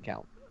that doesn't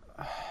count.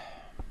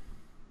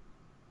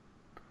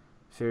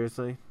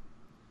 Seriously?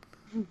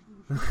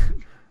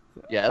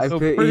 Yes. So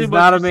He's pretty much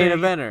not a you're main saying-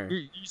 eventer.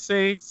 You're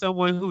saying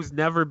someone who's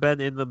never been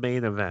in the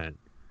main event.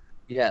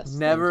 Yes.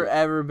 Never thank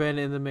you. ever been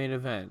in the main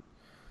event.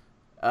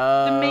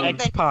 main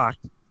event. X-Pac.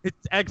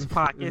 It's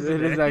X-Pac, isn't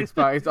it? It is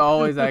X-Pac. It's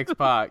always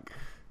X-Pac.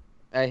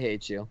 I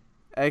hate you.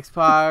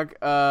 X-Pac,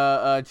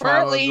 Chavo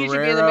Currently, you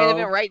should be in the main Guerrero,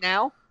 event right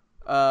now.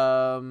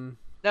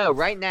 No,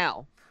 right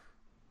now.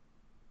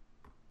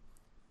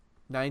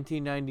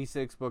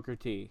 1996 Booker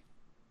T.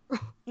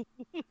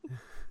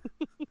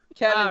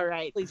 Kevin, All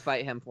right. please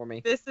fight him for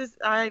me. This is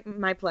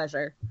my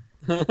pleasure.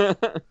 This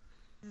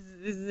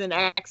is an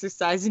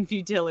exercise in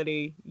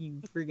futility,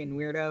 you friggin'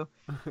 weirdo.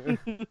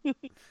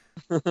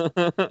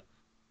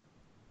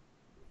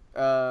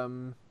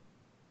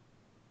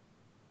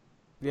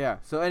 Yeah.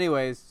 So,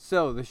 anyways,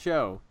 the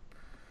show.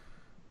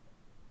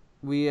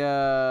 We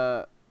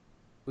got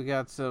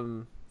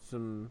some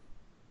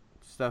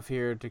stuff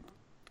here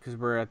because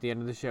we're at the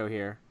end of the show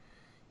here,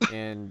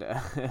 and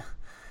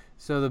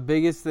so the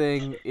biggest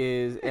thing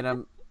is, and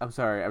I'm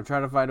sorry, I'm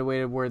trying to find a way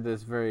to word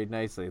this very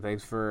nicely.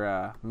 Thanks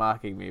for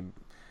mocking me.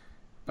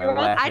 By I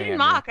laughing didn't at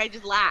mock, I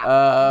just laughed.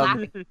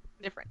 Laughing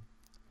different.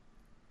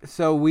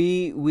 So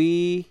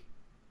we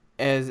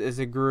as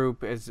a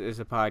group, as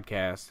a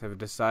podcast, have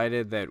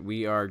decided that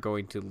we are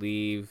going to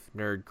leave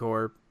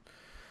Nerdcorp.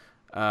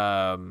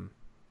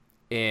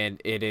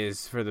 And it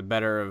is for the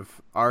better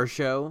of our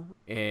show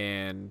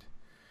and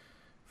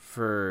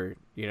for,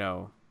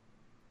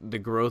 the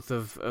growth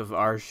of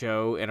our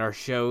show and our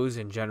shows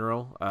in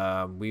general.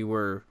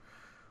 We're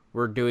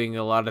doing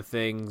a lot of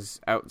things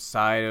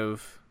outside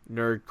of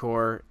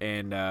Nerdcore,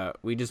 and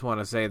we just want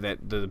to say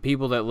that the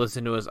people that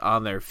listen to us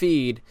on their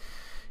feed,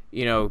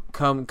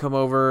 come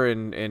over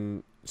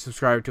and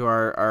subscribe to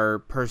our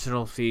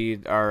personal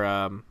feed,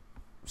 our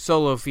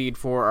solo feed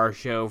for our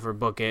show for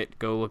Book It.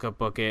 Go look up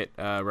Book It,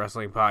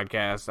 wrestling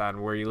podcast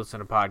on where you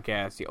listen to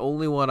podcasts. The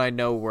only one I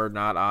know we're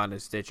not on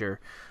is Stitcher,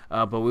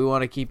 but we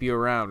want to keep you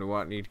around. We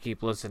want you to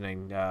keep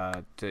listening,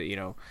 to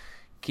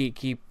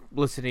keep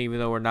listening even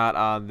though we're not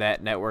on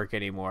that network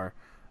anymore.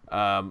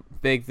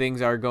 Big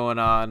things are going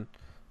on,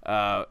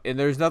 and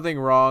there's nothing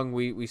wrong.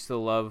 We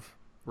still love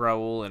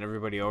Raul and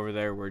everybody over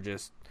there. We're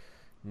just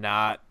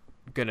not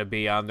gonna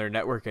be on their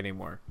network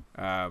anymore.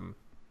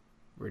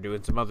 We're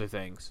doing some other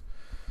things.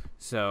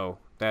 So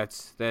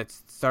that's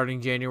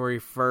starting January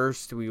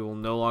 1st. We will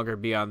no longer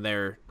be on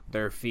their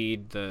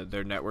feed,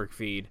 their network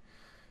feed.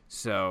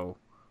 So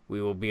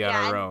we will be on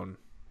our own.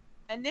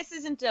 And this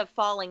isn't a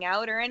falling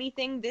out or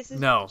anything. This is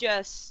No.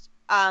 just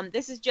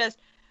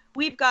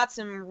we've got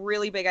some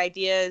really big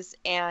ideas,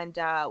 and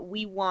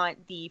we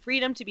want the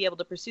freedom to be able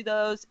to pursue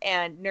those.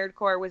 And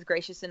Nerdcore was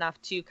gracious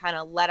enough to kind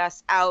of let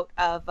us out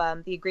of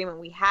the agreement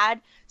we had,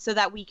 so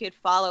that we could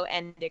follow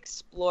and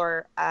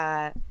explore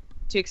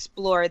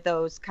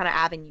those kind of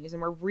avenues.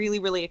 And we're really,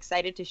 really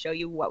excited to show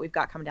you what we've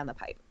got coming down the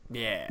pipe.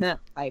 Yeah,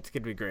 Pipe. it's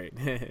gonna be great.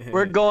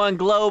 We're going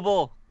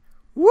global.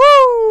 Woo!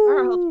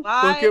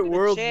 Worldwide. Book it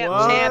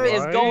worldwide. Champ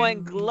is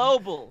going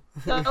global.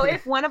 So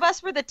if one of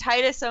us were the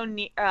Titus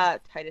O'Neil,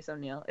 Titus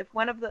O'Neil. If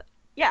one of the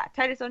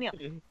Titus O'Neil.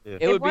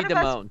 It would be one of us-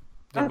 Damone.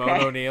 Damone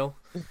Okay. O'Neil.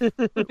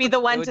 Would be the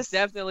It one would to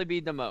definitely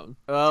be Damone.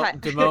 Well,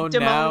 Damone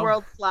now.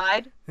 World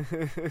Slide.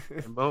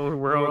 Damone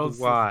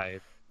Worldwide.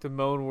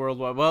 Damone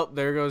Worldwide. Well,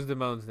 there goes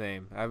Damone's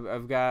name.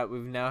 We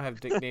now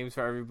have nicknames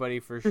for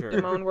everybody for sure.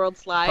 Damone World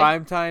Slide.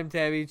 Primetime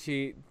Tabby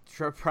Cheat.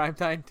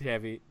 Primetime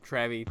Tabby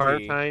Travie T.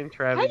 Part-time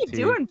Travis How you T.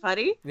 doing,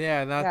 buddy?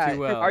 Yeah, not Yeah, too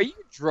well. Are you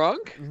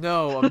drunk?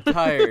 No, I'm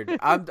tired.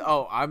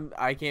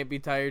 I can't be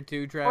tired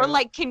too, Travis. Or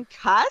like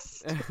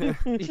concussed?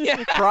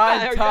 Yeah. Prime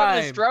Are you having time.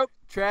 a stroke?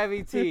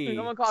 Travie T.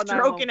 Someone called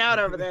Stroking 911. out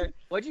over there.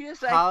 What'd you just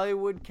say?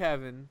 Hollywood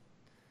Kevin.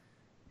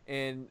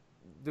 And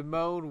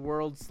Damone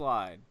World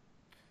Slide.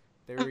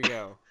 There we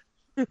go.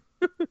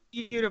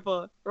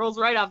 Beautiful. Rolls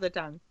right off the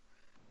tongue.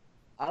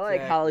 I like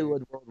Exactly.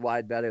 Hollywood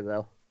Worldwide better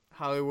though.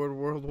 Hollywood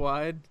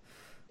Worldwide.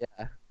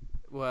 Yeah.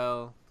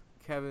 Well,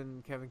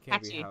 Kevin can't be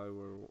Catchy.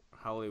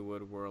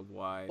 Hollywood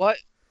Worldwide. What?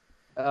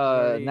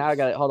 Now I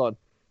got it. Hold on.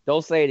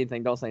 Don't say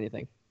anything. Don't say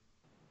anything.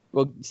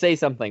 Well, say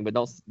something, but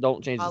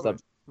don't change the Hollywood.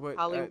 subject. What,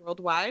 Hollywood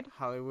Worldwide.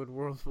 Hollywood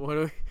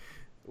World.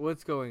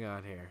 What's going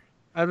on here?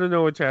 I don't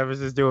know what Travis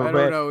is doing, I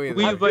but don't know either.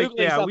 we I'm like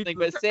Googling something, we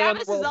but Sam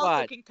Travis is also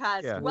Worldwide.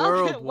 concussed. Yeah.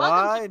 Welcome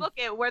Worldwide? to Book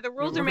It, where the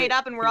rules are made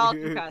up and we're all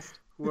concussed.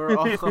 We're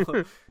all.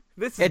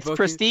 This is It's booking-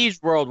 Prestige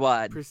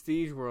Worldwide.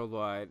 Prestige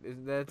Worldwide.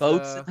 Isn't that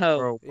Boats and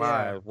hoes.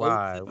 Yeah,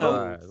 why?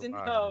 boats and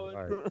hoes.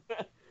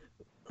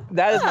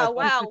 That is my Oh,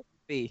 wow.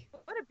 fee.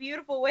 What a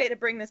beautiful way to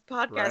bring this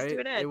podcast to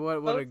an end. What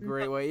a Boats and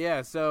great hoes. way.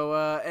 Yeah. So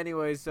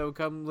anyways, so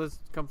come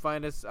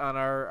find us on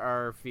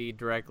our feed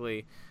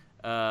directly.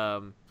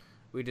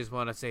 We just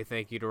want to say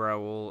thank you to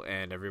Raul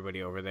and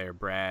everybody over there,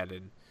 Brad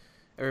and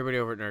everybody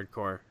over at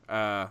Nerdcore.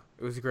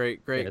 It was a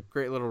great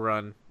little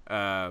run.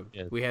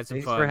 We had some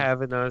Thanks fun. for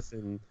having us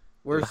and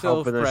We're still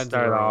helping friends us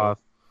start with Raul. off.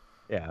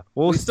 Yeah,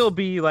 we'll still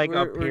be like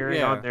we're- appearing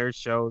yeah. on their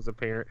shows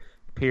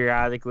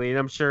periodically, and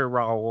I'm sure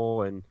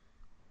Raul and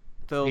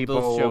people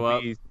They'll show will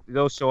up.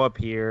 they'll show up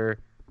here.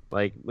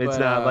 Like it's But,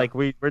 not like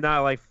we're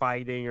not like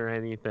fighting or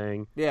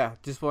anything. Yeah,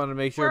 just wanted to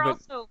make sure. We're But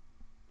also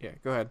yeah,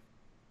 go ahead.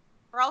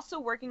 We're also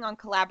working on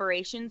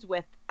collaborations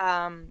with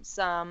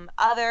some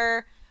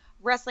other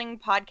wrestling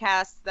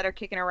podcasts that are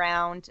kicking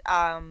around,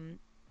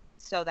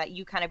 so that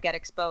you kind of get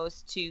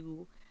exposed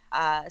to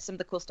some of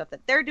the cool stuff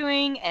that they're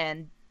doing,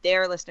 and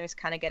their listeners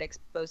kind of get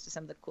exposed to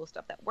some of the cool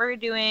stuff that we're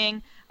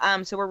doing.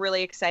 So we're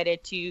really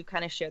excited to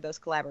kind of share those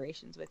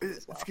collaborations with you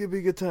as well. It's gonna be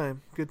a good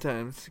time. Good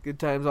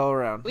times all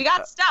around. We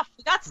got stuff.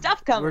 We got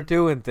stuff coming. We're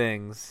doing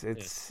things.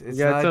 It's We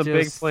got not some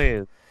big just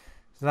plans.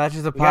 it's not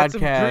just a We got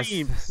some podcast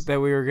dreams. that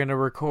we were gonna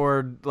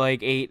record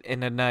like 8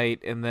 in a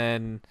night, and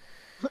then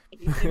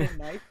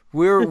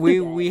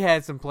we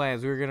had some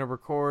plans. We were gonna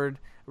record.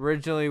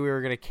 Originally, we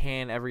were gonna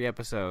can every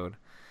episode,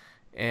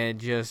 and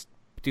just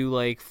do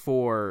like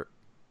 4.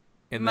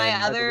 And My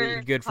then other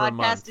be good for a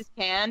month. podcast is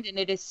canned, and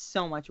it is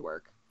so much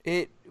work.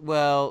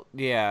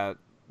 Yeah.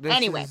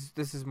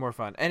 This is more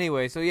fun.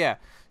 Anyway, so yeah.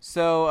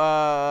 So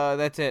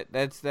that's it.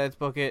 That's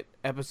Book It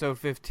episode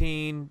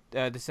 15,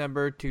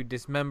 December to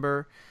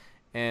Dismember.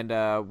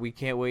 And we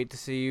can't wait to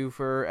see you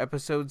for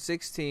episode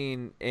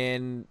 16,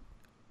 and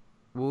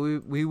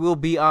we will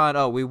be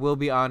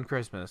on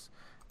Christmas.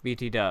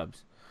 BT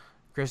Dubs.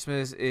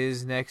 Christmas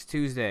is next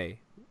Tuesday.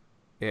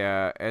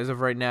 Yeah, as of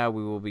right now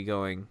we will be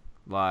going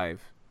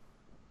live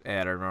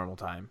at our normal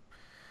time.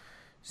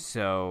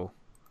 So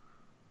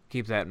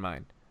keep that in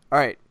mind. All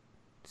right.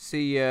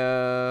 See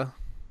ya.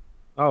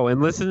 Oh,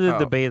 and listen to Oh.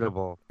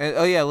 Debatable.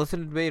 Listen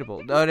to Debatable.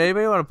 Did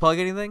anybody want to plug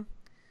anything?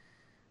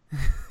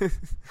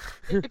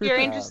 If you're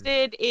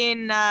interested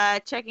in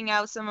checking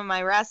out some of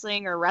my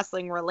wrestling or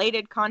wrestling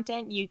related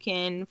content, you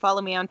can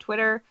follow me on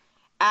Twitter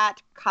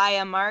at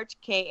Kaya March,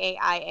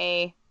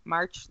 Kaia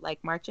March,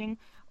 like marching,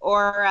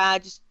 or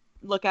just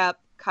look up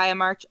Kaya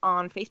March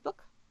on Facebook.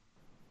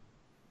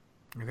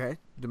 Okay.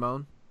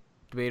 Damone.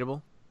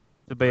 Debatable.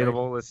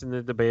 Debatable. Listen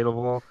to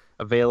Debatable.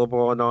 Available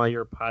on all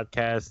your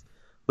podcast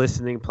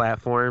listening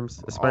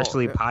platforms,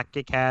 especially yeah.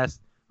 Pocket Cast,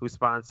 who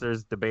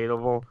sponsors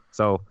Debatable.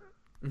 So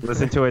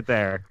listen to it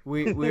there.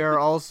 We are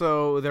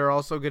also they're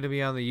also going to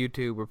be on the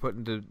YouTube. We're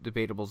putting the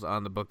Debatables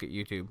on the Book at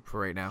YouTube for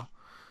right now.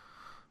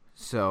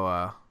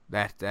 So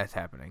that's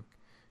happening.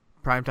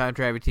 Primetime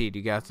Travie T, do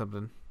you got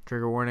something?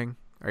 Trigger warning?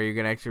 Are you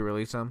going to actually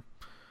release some?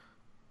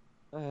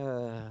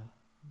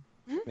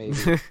 Maybe.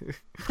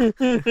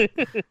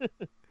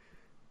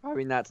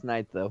 Probably not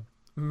tonight though.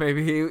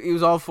 Maybe he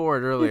was all for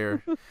it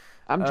earlier.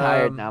 I'm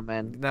tired now,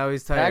 man. Now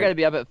he's And tired. I gotta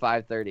be up at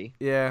 5:30.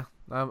 Yeah,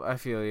 I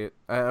feel you.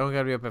 I don't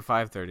gotta be up at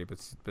 5:30,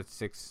 but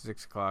 6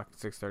 o'clock,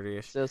 6:30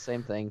 ish. Still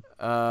same thing.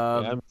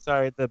 I'm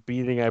sorry the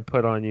beating I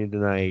put on you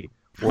tonight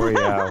wore you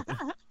out.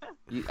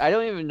 I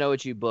don't even know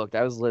what you booked.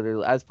 I was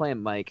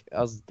playing Mike. I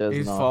was dozing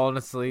He's off. falling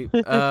asleep.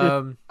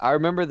 I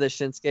remember the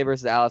Shinsuke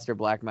versus Aleister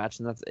Black match,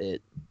 and that's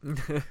it.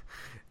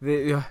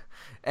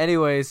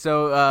 Anyway,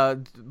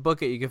 so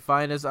book it. You can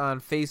find us on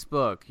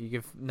Facebook.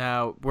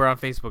 We're on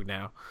Facebook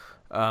now.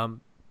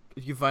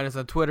 You can find us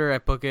on Twitter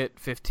at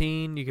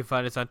bookit15. You can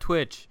find us on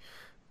Twitch,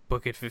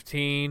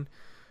 bookit15.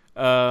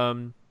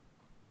 A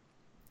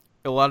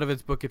lot of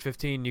it's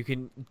bookit15. You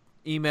can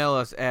email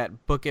us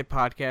at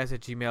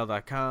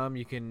bookitpodcast@gmail.com.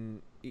 You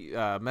can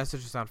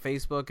message us on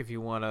Facebook if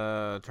you want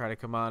to try to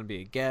come on and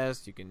be a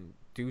guest. You can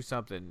do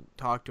something,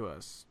 talk to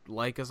us,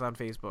 like us on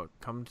Facebook,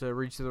 come to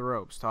Reach to the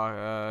Ropes, talk.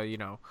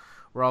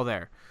 We're all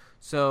there.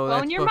 So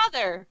Phone that's your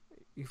mother.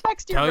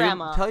 Text your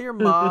grandma. Tell your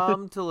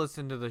mom to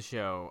listen to the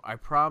show. I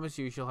promise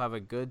you, she'll have a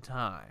good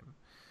time.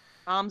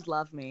 Moms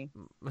love me.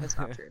 That's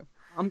not true.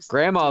 Moms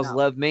Grandmas do not.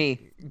 love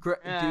me. Dude,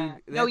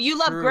 No, you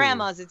that's love true.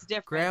 grandmas. It's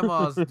different.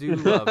 Grandmas do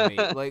love me.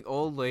 Like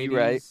old ladies.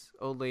 right.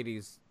 Old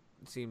ladies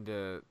seem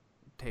to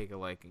take a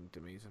liking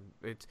to me.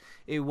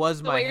 It was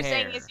So my what you're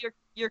hair. saying is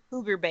you're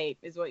cougar bait,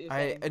 is what you're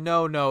saying.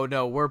 No.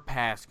 We're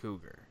past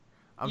cougar.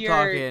 I'm You're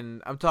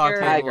talking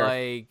Tiger.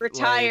 like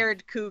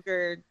Retired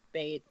cougar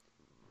bait.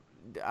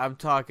 I'm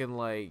talking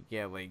like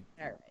All right.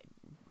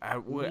 I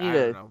need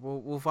don't know.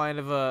 We'll find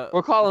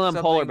We're calling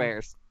them polar something-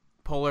 bears.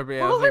 Polar bear.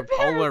 Polar I was like,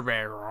 bears. polar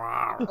bear.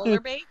 Rawr. Polar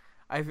bait?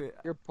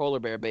 You're polar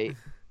bear bait.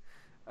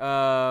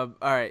 All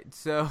right.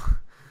 So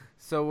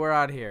we're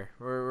out here.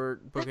 We're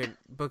book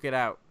it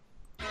out.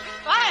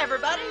 Bye,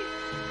 everybody.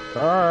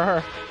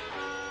 Arr.